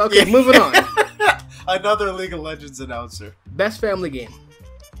Shocks. Okay, moving on. Another League of Legends announcer. Best family game.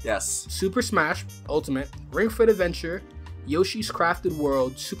 Yes. Super Smash Ultimate, Ring Fit Adventure, Yoshi's Crafted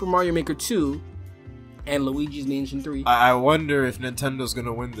World, Super Mario Maker 2, and Luigi's Mansion 3. I wonder if Nintendo's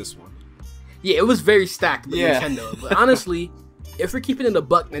gonna win this one. Yeah, it was very stacked with Nintendo. But honestly, if we're keeping it a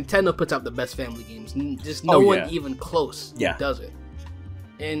buck, Nintendo puts out the best family games. Just no one even close does it.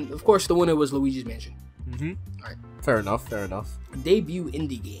 And, of course, the winner was Luigi's Mansion. Mm-hmm. All right. Fair enough. Debut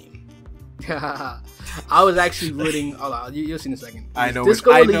indie game. I was actually rooting... you'll see in a second. I know which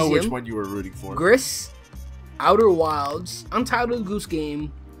one you were rooting for. Gris, Outer Wilds, Untitled Goose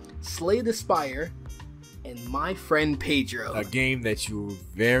Game, Slay the Spire, and My Friend Pedro. A game that you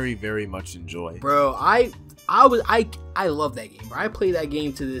very, very much enjoy. Bro, I love that game, bro. I play that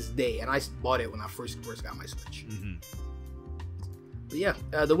game to this day, and I bought it when I first got my Switch. Mm-hmm. But yeah,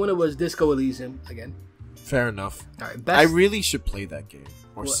 the winner was Disco Elysium again. Fair enough. All right, I really should play that game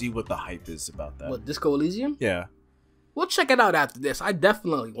or see what the hype is about that. What, Disco Elysium? Yeah. We'll check it out after this. I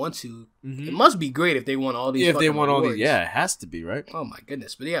definitely want to. Mm-hmm. It must be great if they won all these. Yeah, if they won awards. all these, yeah, it has to be, right? Oh my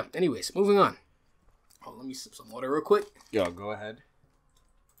goodness! But yeah, anyways, moving on. Oh, let me sip some water real quick. Yo, go ahead.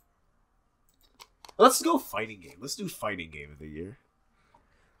 Let's go fighting game. Let's do fighting game of the year.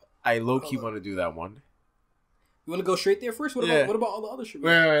 I low-key want to do that one. You want to go straight there first? What about all the other shit?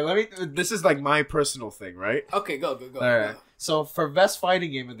 Wait. This is my personal thing, right? Okay, go. All right. So for best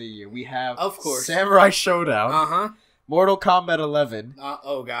fighting game of the year, we have, of course, Samurai Showdown. Mortal Kombat 11.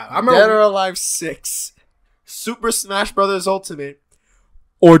 Oh god, I remember Dead or Alive 6. Super Smash Bros. Ultimate.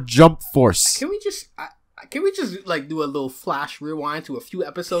 Or Jump Force. Can we just do a little flash rewind to a few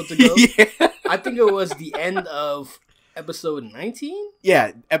episodes ago? Yeah. I think it was the end of episode 19.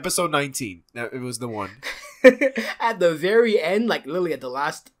 Yeah, episode 19. It was the one. At the very end, literally at the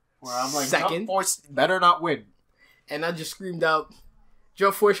last where I'm like, second, Jump Force better not win. And I just screamed out,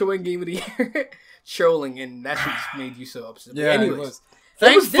 "Jump Force should win Game of the Year!" Trolling, and that shit just made you so upset. Yeah, anyways, it was.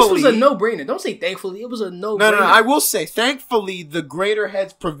 This was a no-brainer. Don't say thankfully. It was a no-brainer. No. I will say, thankfully, the greater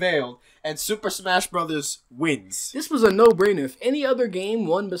heads prevailed, and Super Smash Bros. Wins. This was a no-brainer. If any other game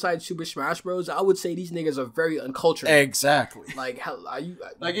won besides Super Smash Bros., I would say these niggas are very uncultured. Exactly. Hell, are you?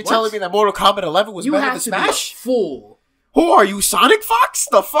 You're telling me that Mortal Kombat 11 was better than Smash? You have to be a fool. Who are you, Sonic Fox?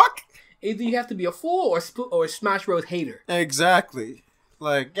 The fuck? Either you have to be a fool or a Smash Bros. Hater. Exactly.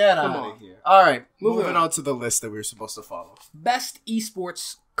 Get out of here. All right, moving on to the list that we were supposed to follow. Best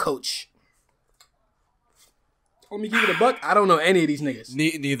esports coach. Let me give it a buck. I don't know any of these niggas.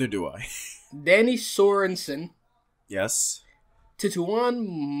 Neither do I. Danny Sorensen. Yes. Tituan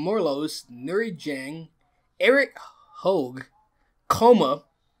Morlos, Nuri Jang, Eric Hogue, Coma,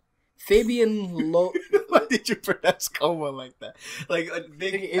 Fabian Lo. Why did you pronounce coma like that? Like a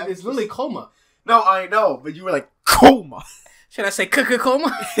big. It's really Coma. No, I know, but you were like coma. Should I say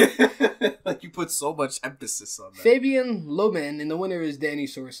Coma? Like you put so much emphasis on that. Fabian Loman, and the winner is Danny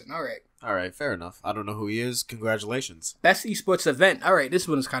Sorensen. All right, fair enough. I don't know who he is. Congratulations. Best esports event. All right, this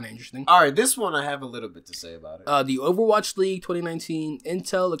one is kind of interesting. All right, this one I have a little bit to say about it. The Overwatch League 2019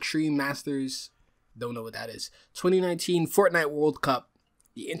 Intel Extreme Masters. Don't know what that is. 2019 Fortnite World Cup.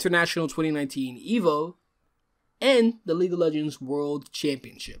 The International 2019 EVO. And the League of Legends World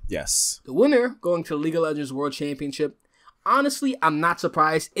Championship. Yes. The winner going to the League of Legends World Championship. Honestly, I'm not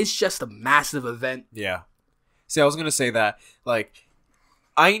surprised. It's just a massive event. Yeah. See, I was going to say that. Like,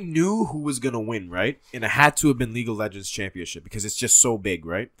 I knew who was going to win, right? And it had to have been League of Legends Championship because it's just so big,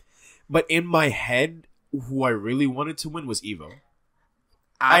 right? But in my head, who I really wanted to win was EVO.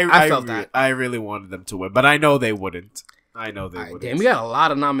 I felt that. I really wanted them to win, but I know they wouldn't. Wouldn't. Damn, we got a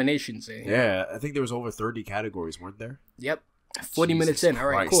lot of nominations in here. Yeah, I think there was over 30 categories, weren't there? Yep. 40 minutes in. All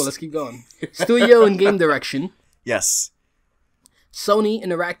right, Christ. cool. Let's keep going. Studio and game direction. Yes. Sony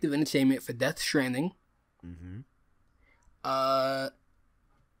Interactive Entertainment for Death Stranding. Mm-hmm.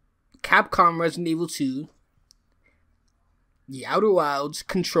 Capcom Resident Evil 2. The Outer Wilds,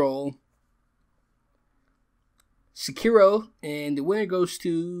 Control. Sekiro, and the winner goes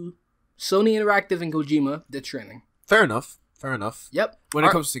to Sony Interactive and Kojima, Death Stranding. Fair enough. Yep. When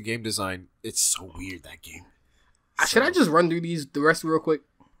it comes to game design, it's so weird, that game. Should I just run through the rest real quick?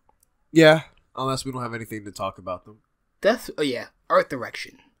 Yeah, unless we don't have anything to talk about them. Art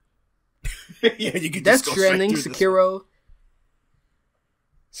direction. Yeah, you can Death just go Stranding, straight through Sekiro,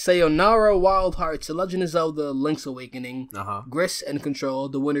 Sayonara Wild Hearts, The Legend of Zelda, Link's Awakening, Gris, and Control,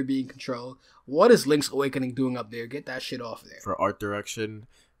 the winner being Control. What is Link's Awakening doing up there? Get that shit off there. For art direction,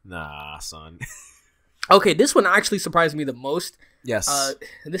 nah, son. Okay, this one actually surprised me the most. Yes.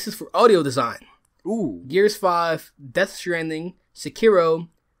 This is for audio design. Ooh. Gears 5, Death Stranding, Sekiro,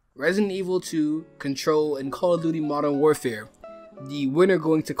 Resident Evil 2, Control, and Call of Duty Modern Warfare. The winner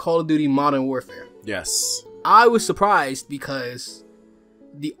going to Call of Duty Modern Warfare. Yes. I was surprised because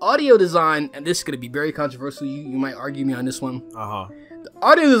the audio design, and this is going to be very controversial, you might argue me on this one. The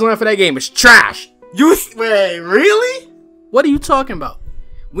audio design for that game is trash. Wait, really? What are you talking about?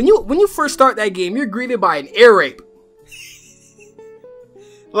 When you first start that game, you're greeted by an air rape.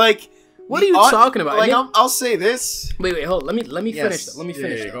 Like, what are you talking about? Like, I'll say this. Wait, hold. Let me finish. Let me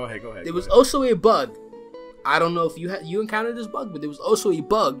finish. Yeah, go ahead. There was also a bug. I don't know if you encountered this bug, but there was also a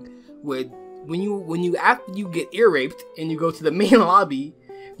bug where when you after you get ear raped and you go to the main lobby,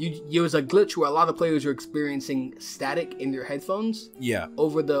 there was a glitch where a lot of players were experiencing static in their headphones. Yeah.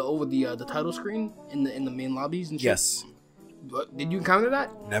 Over the title screen in the main lobbies and shit. Yes. Did you encounter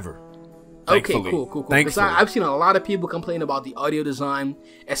that? Never. Okay, Thankfully. cool. Because I've seen a lot of people complain about the audio design,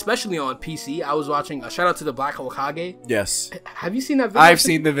 especially on PC. I was watching a shout out to the Black Hokage. Yes. Have you seen that video? I've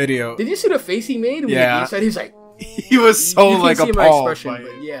seen the video. Did you see the face he made? Yeah. He was like, he was so like appalled.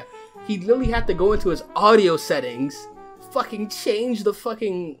 But yeah, he literally had to go into his audio settings, fucking change the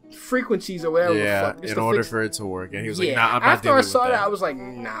fucking frequencies or whatever. Yeah, in order for it to work. And he was like, nah, I'm not after I saw that, I was like,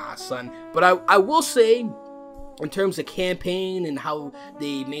 nah, son. But I will say, in terms of campaign and how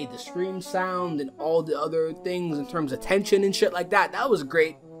they made the stream sound and all the other things in terms of tension and shit like that, that was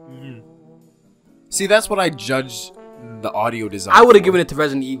great. Mm-hmm. See, that's what I judge the audio design. I would have given it to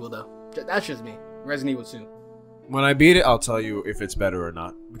Resident Evil though. That's just me. Resident Evil 2. When I beat it, I'll tell you if it's better or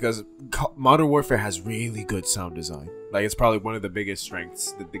not. Because Modern Warfare has really good sound design. Like, it's probably one of the biggest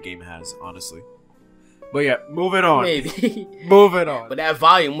strengths that the game has, honestly. But yeah, moving on. Maybe. Moving on. But that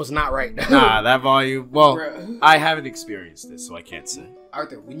volume was not right. Nah, that volume... Well, Bruh. I haven't experienced this, so I can't say.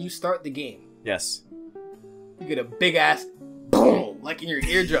 Arthur, when you start the game, Yes. you get a big ass boom, like in your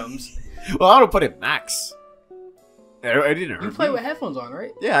eardrums. Well, I don't put it max. I didn't hurt You play me. with headphones on,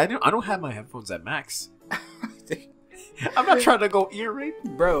 right? Yeah, I don't have my headphones at max. I'm not trying to go ear rape.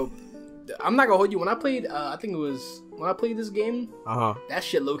 Bro, I'm not gonna hold you. When I played, I think it was when I played this game. That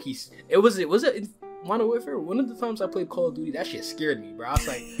shit low key. It was in Modern Warfare. One of the times I played Call of Duty, that shit scared me, bro. I was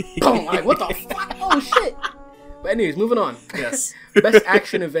like, boom, I'm like, what the fuck? Oh shit. But anyways, moving on. Yes. Best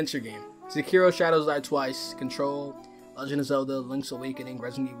action adventure game: Sekiro: Shadows Die Twice, Control, Legend of Zelda: Link's Awakening,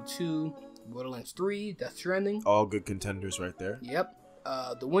 Resident Evil 2, Borderlands 3, Death Stranding. All good contenders right there. Yep.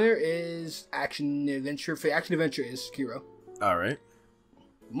 The winner is action adventure. For action adventure is Sekiro. All right.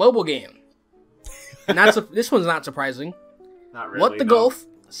 Mobile game. This one's not surprising. Not really. What the no. Golf,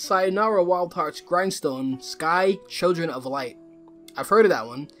 Sayonara Wild Hearts, Grindstone, Sky, Children of Light. I've heard of that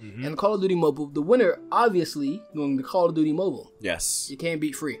one. Mm-hmm. And Call of Duty Mobile. The winner, obviously, going to Call of Duty Mobile. Yes. You can't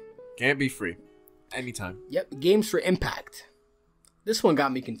beat free. Can't be free. Anytime. Yep, Games for Impact. This one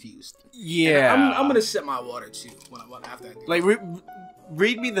got me confused. Yeah. I'm gonna sip my water too after I do. Like,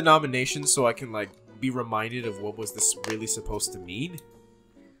 read me the nominations so I can like be reminded of what was this really supposed to mean.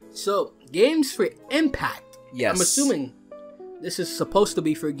 So, Games for Impact. Yes. I'm assuming this is supposed to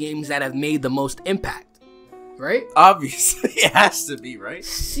be for games that have made the most impact, right? Obviously, it has to be, right?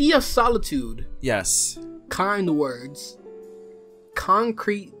 Sea of Solitude, Yes. Kind Words,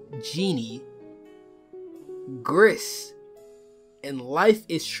 Concrete Genie, Gris, and Life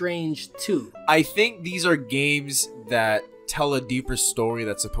is Strange 2. I think these are games that tell a deeper story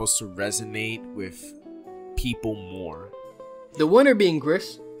that's supposed to resonate with people more. The winner being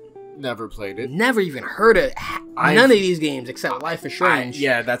Gris. Never played it. Never even heard of none of these games except Life is Strange.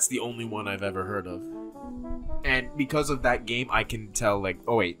 Yeah, that's the only one I've ever heard of. And because of that game, I can tell, like,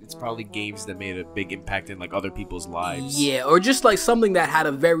 oh wait, it's probably games that made a big impact in, like, other people's lives. Yeah, or just, like, something that had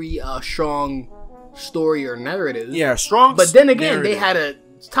a very strong story or narrative. Yeah, strong. But then again, narrative. they had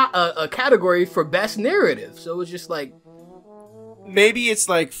a category for best narrative, so it was just like, maybe it's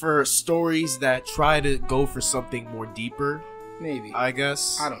like for stories that try to go for something more deeper. maybe. I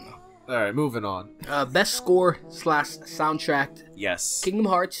guess. I don't know. All right, moving on. Best score / soundtrack: Yes. Kingdom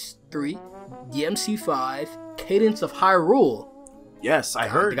Hearts 3, DMC 5, Cadence of Hyrule. Yes, I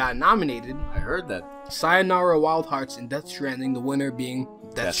heard. Got nominated. I heard that. Sayonara Wild Hearts and Death Stranding. The winner being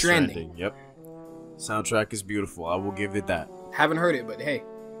Death Stranding. Yep. Soundtrack is beautiful. I will give it that. Haven't heard it, but hey.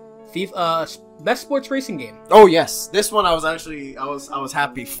 FIFA, best sports racing game. Oh yes, this one I was actually I was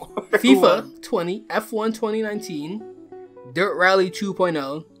happy for. FIFA 20, F1 2019, Dirt Rally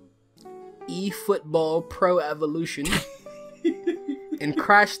 2.0, eFootball Pro Evolution, and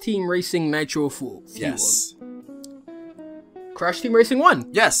Crash Team Racing Nitro Fuel. Yes. Crash Team Racing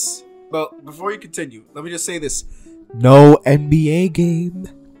 1. Yes. But before you continue, let me just say this: no NBA game.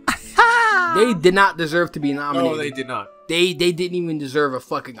 They did not deserve to be nominated. No, they did not. They didn't even deserve a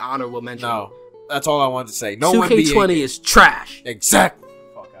fucking honorable mention. No, that's all I wanted to say. No 2K20 NBA is trash. Exactly.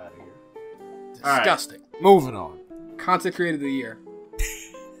 Fuck out of here. Disgusting. Right, moving on. Content Creator of the Year.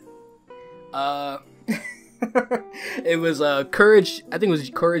 It was Courage. I think it was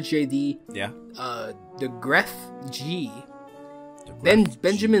Courage JD. Yeah. The Gref G.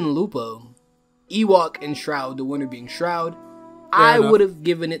 Benjamin Lupo. Ewok and Shroud. The winner being Shroud. I would have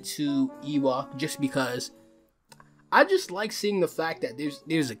given it to Ewok just because I just like seeing the fact that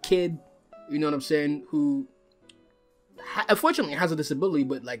there's a kid, you know what I'm saying, who unfortunately has a disability,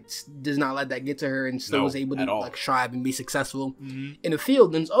 but like does not let that get to her and still was able to like strive and be successful in the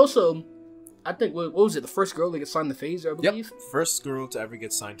field. And also, I think what was it, the first girl that got signed to FaZe, I believe. Yep. First girl to ever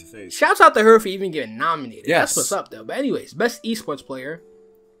get signed to FaZe. Shouts out to her for even getting nominated. Yes. That's what's up though. But anyways, best esports player,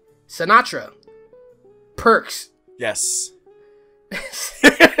 Sinatra, Perks. Yes.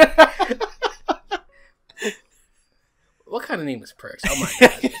 What kind of name is Perks? Oh my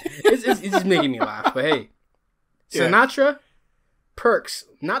god, it's just making me laugh. But hey, Sinatra, Perks,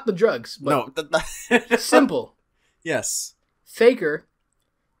 not the drugs, but Simple. Yes. Faker,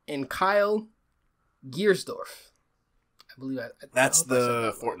 and Kyle Giersdorf. I believe that's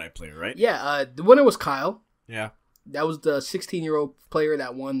the Fortnite player, right? Yeah. The winner was Kyle. Yeah. That was the 16-year-old player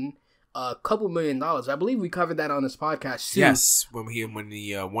that won a couple $1 million. I believe we covered that on this podcast too. Yes, when he won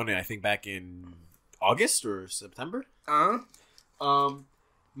it, I think back in August or September.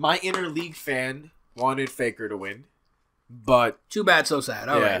 My inner league fan wanted Faker to win, but too bad, so sad.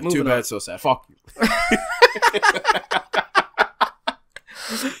 All right, too bad, so sad. Fuck you.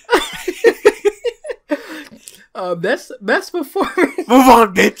 Best performance. Move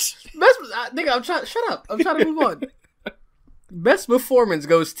on, bitch. I'm trying. Shut up. I'm trying to move on. Best performance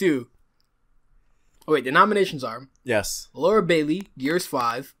goes to. Oh wait, the nominations are Laura Bailey, Gears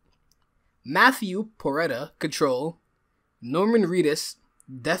 5, Matthew Porretta, Control, Norman Reedus,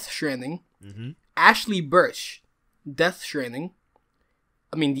 Death Stranding, Ashley Birch, Death Stranding.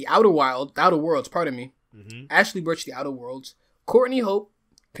 I mean, The Outer Worlds. Pardon me. Ashley Birch, The Outer Worlds, Courtney Hope,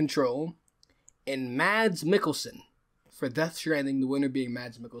 Control, and Mads Mikkelsen for Death Stranding. The winner being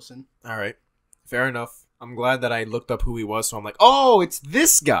Mads Mikkelsen. All right, fair enough. I'm glad that I looked up who he was, so I'm like, oh, it's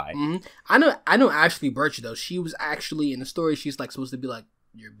this guy. I know Ashley Birch though. She was actually in the story. She's like supposed to be like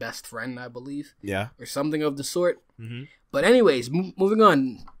your best friend, I believe. Yeah. Or something of the sort. But anyways, moving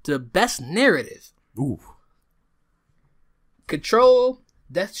on to best narrative. Ooh. Control,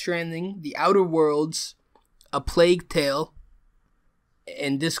 Death Stranding, The Outer Worlds, A Plague Tale,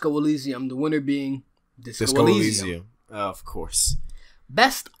 and Disco Elysium. The winner being Disco Elysium. Of course.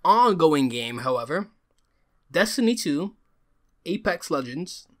 Best ongoing game, however, Destiny 2, Apex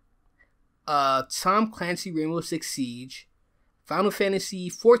Legends, Tom Clancy Rainbow Six Siege, Final Fantasy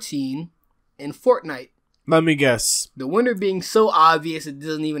 14, and Fortnite. Let me guess. The winner being so obvious it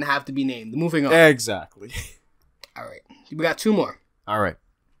doesn't even have to be named. Moving on. Exactly. All right. We got 2 more. All right.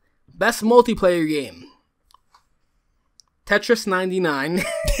 Best multiplayer game. Tetris 99.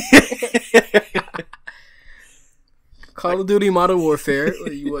 Call of Duty Modern Warfare.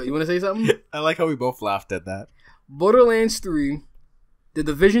 You want to say something? I like how we both laughed at that. Borderlands 3. The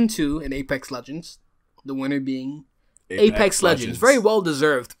Division 2 and Apex Legends. The winner being Apex Legends. Very well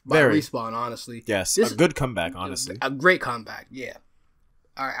deserved by Respawn, honestly. Yes, a good comeback, honestly. A great comeback, yeah.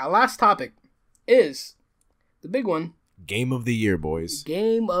 All right, our last topic is the big one. Game of the year, boys.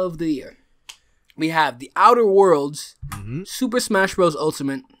 Game of the year. We have The Outer Worlds, Super Smash Bros.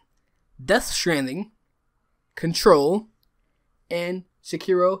 Ultimate, Death Stranding, Control, and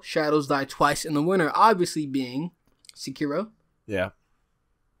Sekiro Shadows Die Twice. And the winner obviously being Sekiro. Yeah.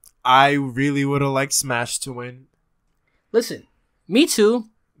 I really would have liked Smash to win. Listen, me too.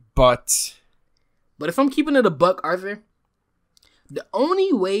 But if I'm keeping it a buck, Arthur, the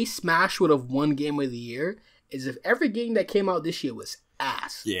only way Smash would have won Game of the Year is if every game that came out this year was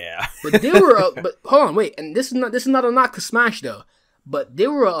ass. Yeah. But there were but hold on, wait, and this is not a knock to Smash though. But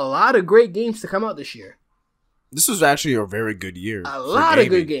there were a lot of great games to come out this year. This was actually a very good year. A lot of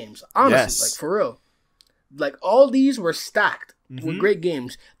good games, honestly, like for real. Like all these were stacked with great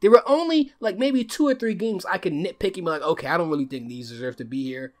games. There were only like maybe 2 or 3 games I could nitpick and be like, okay, I don't really think these deserve to be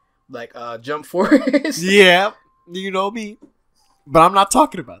here. Like Jump Force. Yeah, you know me. But I'm not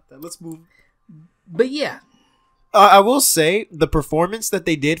talking about that. Let's move. But yeah. I will say the performance that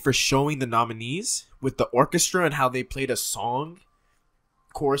they did for showing the nominees with the orchestra and how they played a song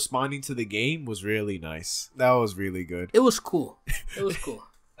corresponding to the game was really nice. That was really good. It was cool. It was cool.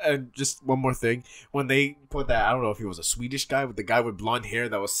 And just one more thing. When they put that, I don't know if he was a Swedish guy, but the guy with blonde hair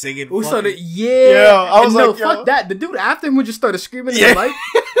that was singing. I was like, fuck yo. that. The dude after him would just started screaming in the mic.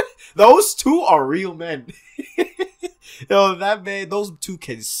 Those 2 are real men. Yo, that man, those 2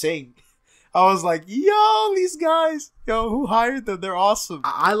 can sing. I was like, yo, these guys, yo, who hired them? They're awesome.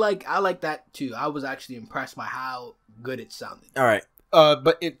 I like that too. I was actually impressed by how good it sounded. All right,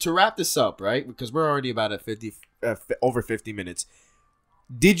 but to wrap this up, right? Because we're already about at over 50 minutes.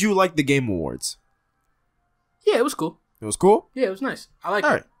 Did you like the Game Awards? Yeah, it was cool. It was cool? Yeah, it was nice. I liked it.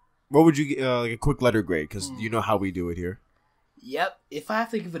 All right. What would you like a quick letter grade? Because you know how we do it here. Yep. If I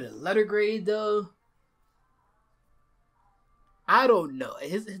have to give it a letter grade, though, I don't know.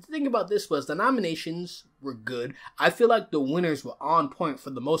 His thing about this was the nominations were good. I feel like the winners were on point for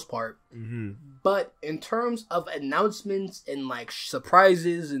the most part. Mm-hmm. But in terms of announcements and like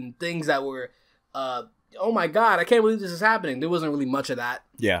surprises and things that were, oh my god, I can't believe this is happening. There wasn't really much of that.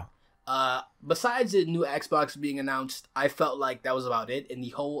 Yeah. Besides the new Xbox being announced, I felt like that was about it. And the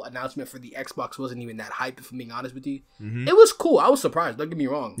whole announcement for the Xbox wasn't even that hype, if I'm being honest with you. Mm-hmm. It was cool. I was surprised. Don't get me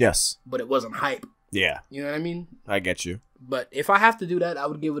wrong. Yes. But it wasn't hype. Yeah. You know what I mean? I get you. But if I have to do that, I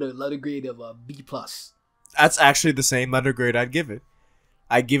would give it a letter grade of a B+. That's actually the same letter grade I'd give it.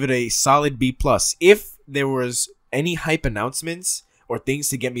 I'd give it a solid B+. If there was any hype announcements or things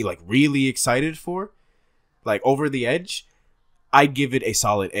to get me like really excited for, like over the edge, I'd give it a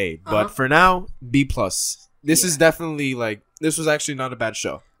solid A. But for now, B+. This is definitely like, this was actually not a bad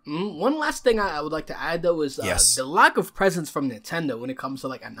show. One last thing I would like to add though is the lack of presence from Nintendo when it comes to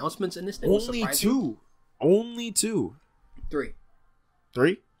like announcements in this thing. Only two. 3.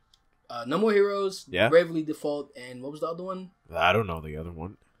 No More Heroes, Bravely Default, and what was the other one? I don't know the other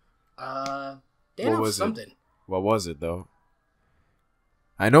one. They announced something. What was it though?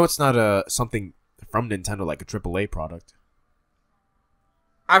 I know it's not something from Nintendo like a AAA product.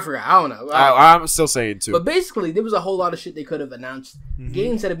 I forgot. I don't know. I'm still saying 2. But basically, there was a whole lot of shit they could have announced. Mm-hmm.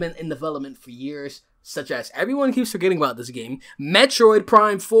 Games that have been in development for years, such as, everyone keeps forgetting about this game, Metroid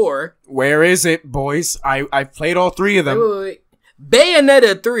Prime 4. Where is it, boys? I played all 3 of them. Wait.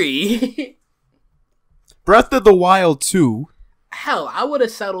 Bayonetta 3. Breath of the Wild 2. Hell, I would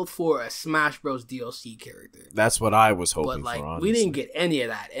have settled for a Smash Bros. DLC character. That's what I was hoping but, like, for, honestly. we didn't get any of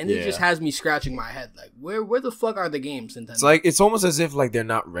that. And it just has me scratching my head. Like, where the fuck are the games, Nintendo? It's like, it's almost as if, like, they're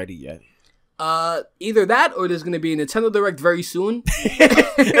not ready yet. Either that or there's going to be a Nintendo Direct very soon.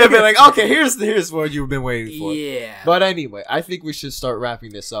 They'll be like, okay, here's what you've been waiting for. Yeah. But anyway, I think we should start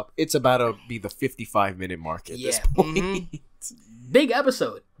wrapping this up. It's about to be the 55-minute mark at this point. Mm-hmm. Big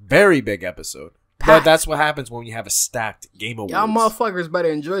episode. Very big episode. But that's what happens when you have a stacked Game Awards. Y'all motherfuckers better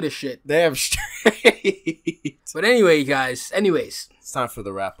enjoy this shit. Damn straight. But anyway, guys. Anyways. It's time for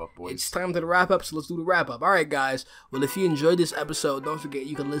the wrap-up, boys. It's time to the wrap-up, so let's do the wrap-up. All right, guys. Well, if you enjoyed this episode, don't forget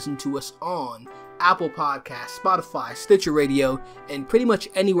you can listen to us on Apple Podcasts, Spotify, Stitcher Radio, and pretty much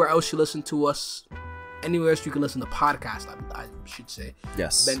anywhere else you listen to us. anywhere else you can listen to podcasts, I should say.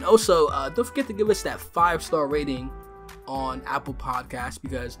 Yes. Then also, don't forget to give us that 5-star rating on Apple Podcasts,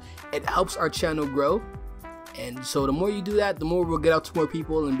 because it helps our channel grow. And so the more you do that, the more we'll get out to more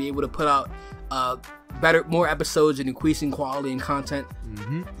people and be able to put out more episodes and increasing quality and content.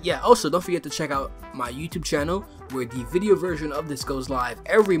 Yeah, also don't forget to check out my YouTube channel, where the video version of this goes live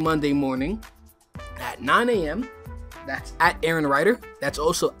every Monday morning at 9 a.m. That's at Aaron Ryder. That's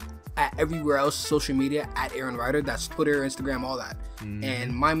also at everywhere else social media at Aaron Ryder. That's Twitter, Instagram, all that.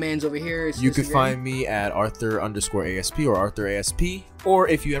 And my man's over here is you Instagram. can find me at Arthur_ASP or Arthur ASP. Or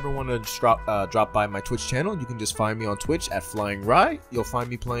if you ever want to drop by my Twitch channel, you can just find me on Twitch at Flying Rye. You'll find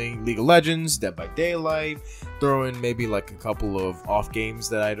me playing League of Legends, Dead by Daylight, throw in maybe like a couple of off games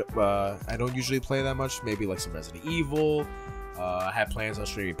that I don't usually play that much. Maybe like some Resident Evil. I have plans on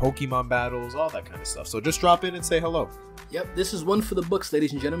streaming Pokemon battles, all that kind of stuff. So just drop in and say hello. Yep, this is one for the books,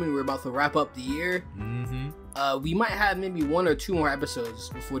 ladies and gentlemen. We're about to wrap up the year. We might have maybe 1 or 2 more episodes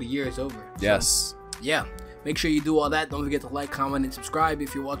before the year is over. So, Yes. yeah, make sure you do all that. Don't forget to like, comment, and subscribe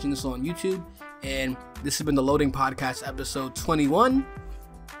if you're watching this on YouTube. And this has been the Loading Podcast, episode 21.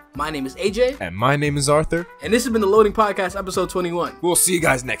 My name is AJ. And my name is Arthur. And this has been the Loading Podcast, episode 21. We'll see you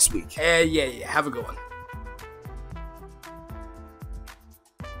guys next week. And yeah, have a good one.